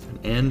 an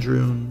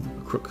Androon,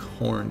 a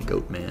Crook-horned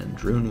Goatman,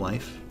 Droon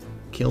Wife,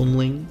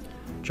 Kilnling,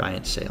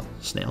 Giant Snail,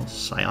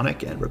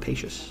 Psionic and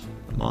Rapacious,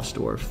 a Moss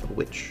Dwarf, a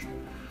Witch,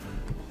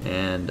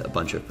 and a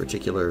bunch of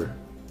particular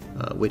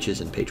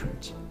witches and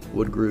patrons,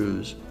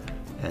 Woodgrews,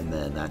 and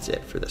then that's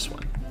it for this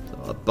one.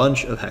 So a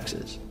bunch of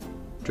hexes.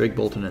 Drake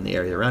Bolton and the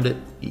area around it,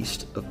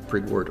 east of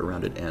Prigward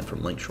around it, and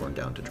from Linkshorn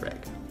down to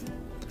Drag.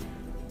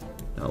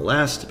 Now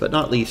last but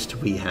not least,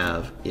 we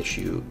have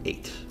issue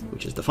 8,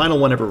 which is the final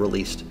one ever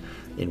released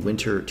in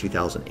winter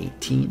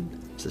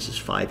 2018. So this is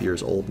 5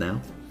 years old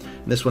now.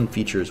 And this one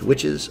features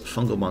witches,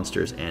 fungal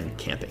monsters, and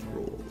camping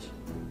rules.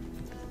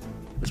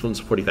 This one's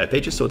 45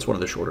 pages, so it's one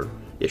of the shorter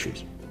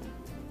issues.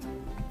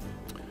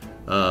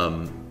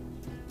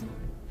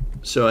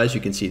 So as you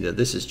can see, that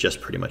this is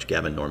just pretty much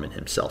Gavin Norman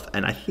himself,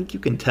 and I think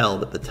you can tell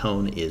that the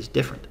tone is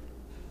different.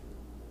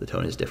 The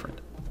tone is different.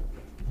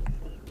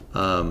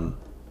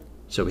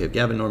 So we have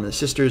Gavin Norman, the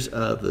Sisters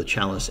of the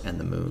Chalice and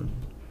the Moon.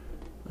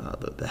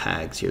 The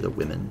hags here, the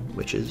women,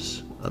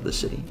 witches of the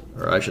city.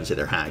 Or I shouldn't say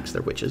they're hags,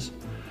 they're witches.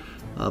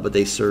 But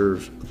they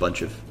serve a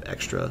bunch of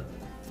extra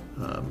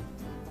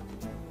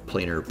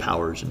planar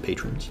powers and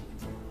patrons.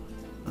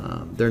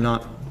 They're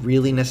not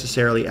really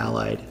necessarily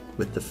allied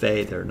with the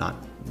Fae. They're not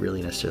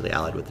really necessarily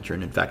allied with the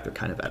Druun. In fact, they're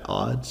kind of at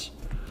odds.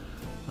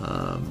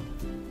 And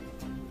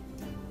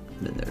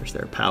then there's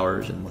their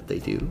powers and what they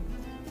do.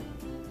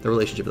 Their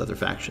relationship with other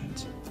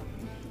factions.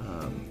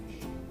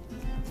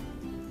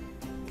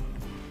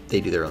 They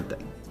do their own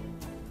thing.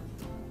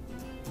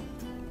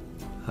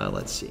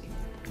 Let's see.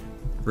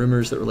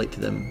 Rumors that relate to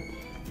them.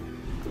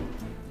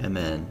 And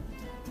then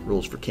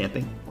rules for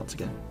camping, once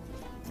again.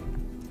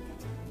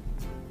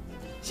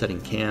 Setting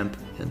camp,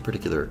 in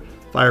particular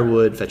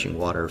firewood, fetching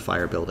water,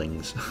 fire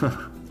buildings,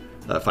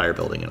 fire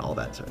building and all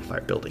that, sorry,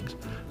 fire buildings,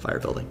 fire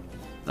building.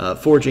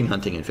 Foraging,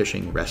 hunting, and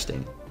fishing,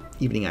 resting,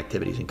 evening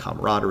activities and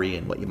camaraderie,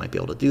 and what you might be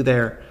able to do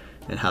there,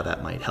 and how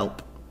that might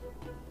help.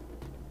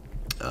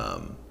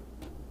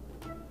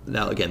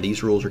 Now, again,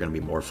 these rules are going to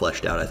be more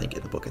fleshed out, I think,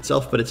 in the book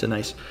itself, but it's a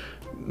nice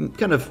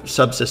kind of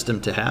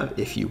subsystem to have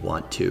if you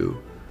want to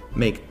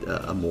make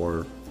a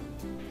more,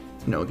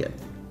 again,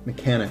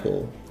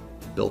 mechanical,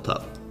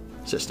 built-up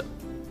system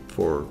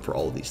for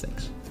all of these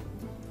things.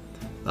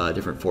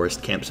 Different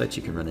forest campsites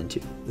you can run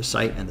into, the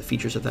site and the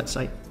features of that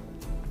site,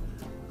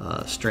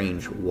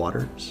 strange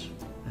waters,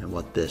 and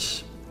what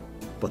this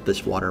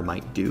water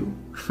might do,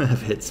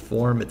 of its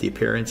form, at the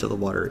appearance of the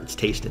water, its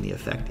taste, and the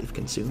effect if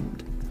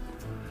consumed.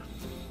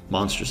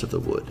 Monsters of the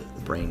Wood,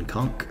 the Brain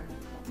Conch.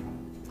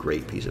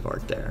 Great piece of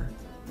art there.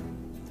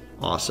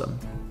 Awesome.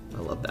 I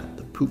love that.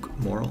 The Pook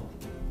Moral.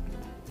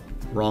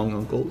 Wrong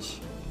Uncles.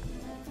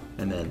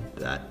 And then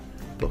that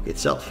book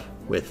itself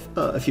with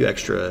a few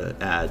extra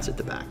ads at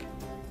the back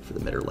for the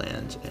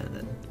Midderlands and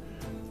then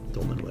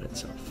Dolmenwood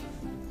itself.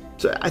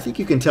 So I think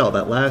you can tell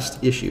that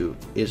last issue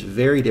is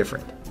very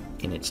different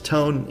in its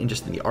tone and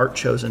just in the art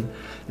chosen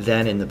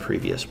than in the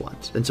previous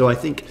ones. And so I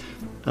think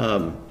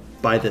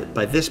by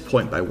this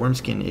point, by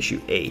Wormskin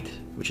issue 8,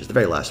 which is the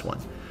very last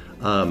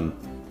one,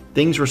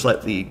 things were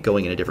slightly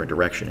going in a different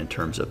direction in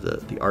terms of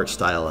the art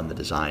style and the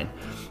design.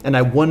 And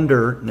I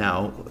wonder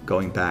now,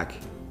 going back,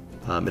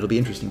 it'll be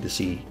interesting to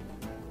see,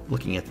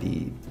 looking at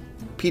the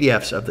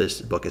PDFs of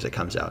this book as it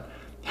comes out,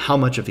 how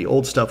much of the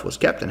old stuff was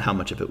kept and how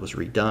much of it was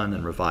redone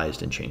and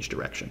revised and changed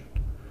direction.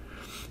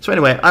 So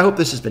anyway, I hope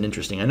this has been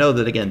interesting. I know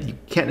that, again, you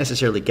can't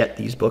necessarily get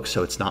these books,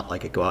 so it's not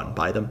like I go out and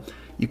buy them.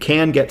 You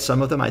can get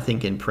some of them, I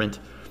think, in print.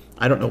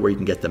 I don't know where you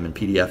can get them in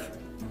PDF.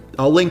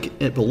 I'll link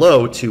it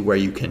below to where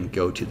you can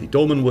go to the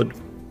Dolmenwood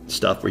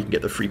stuff, where you can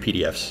get the free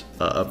PDFs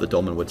of the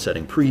Dolmenwood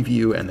setting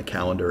preview and the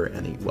calendar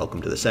and the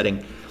welcome to the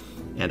setting,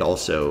 and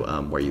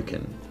also where you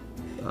can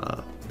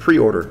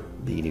pre-order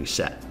the new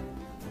set.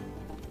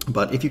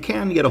 But if you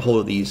can get a hold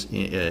of these,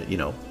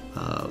 in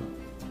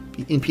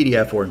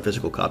PDF or in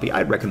physical copy,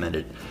 I'd recommend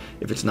it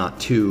if it's not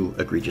too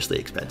egregiously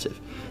expensive,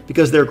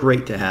 because they're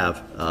great to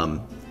have,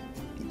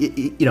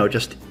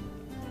 just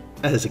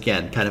as,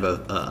 again, kind of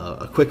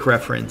a quick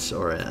reference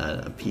or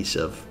a piece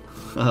of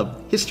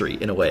history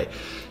in a way,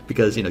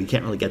 because, you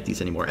can't really get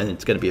these anymore, and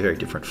it's going to be a very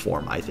different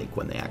form, I think,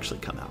 when they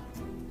actually come out.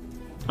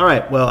 All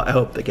right, well, I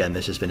hope, again,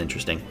 this has been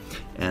interesting,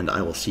 and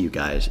I will see you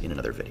guys in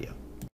another video.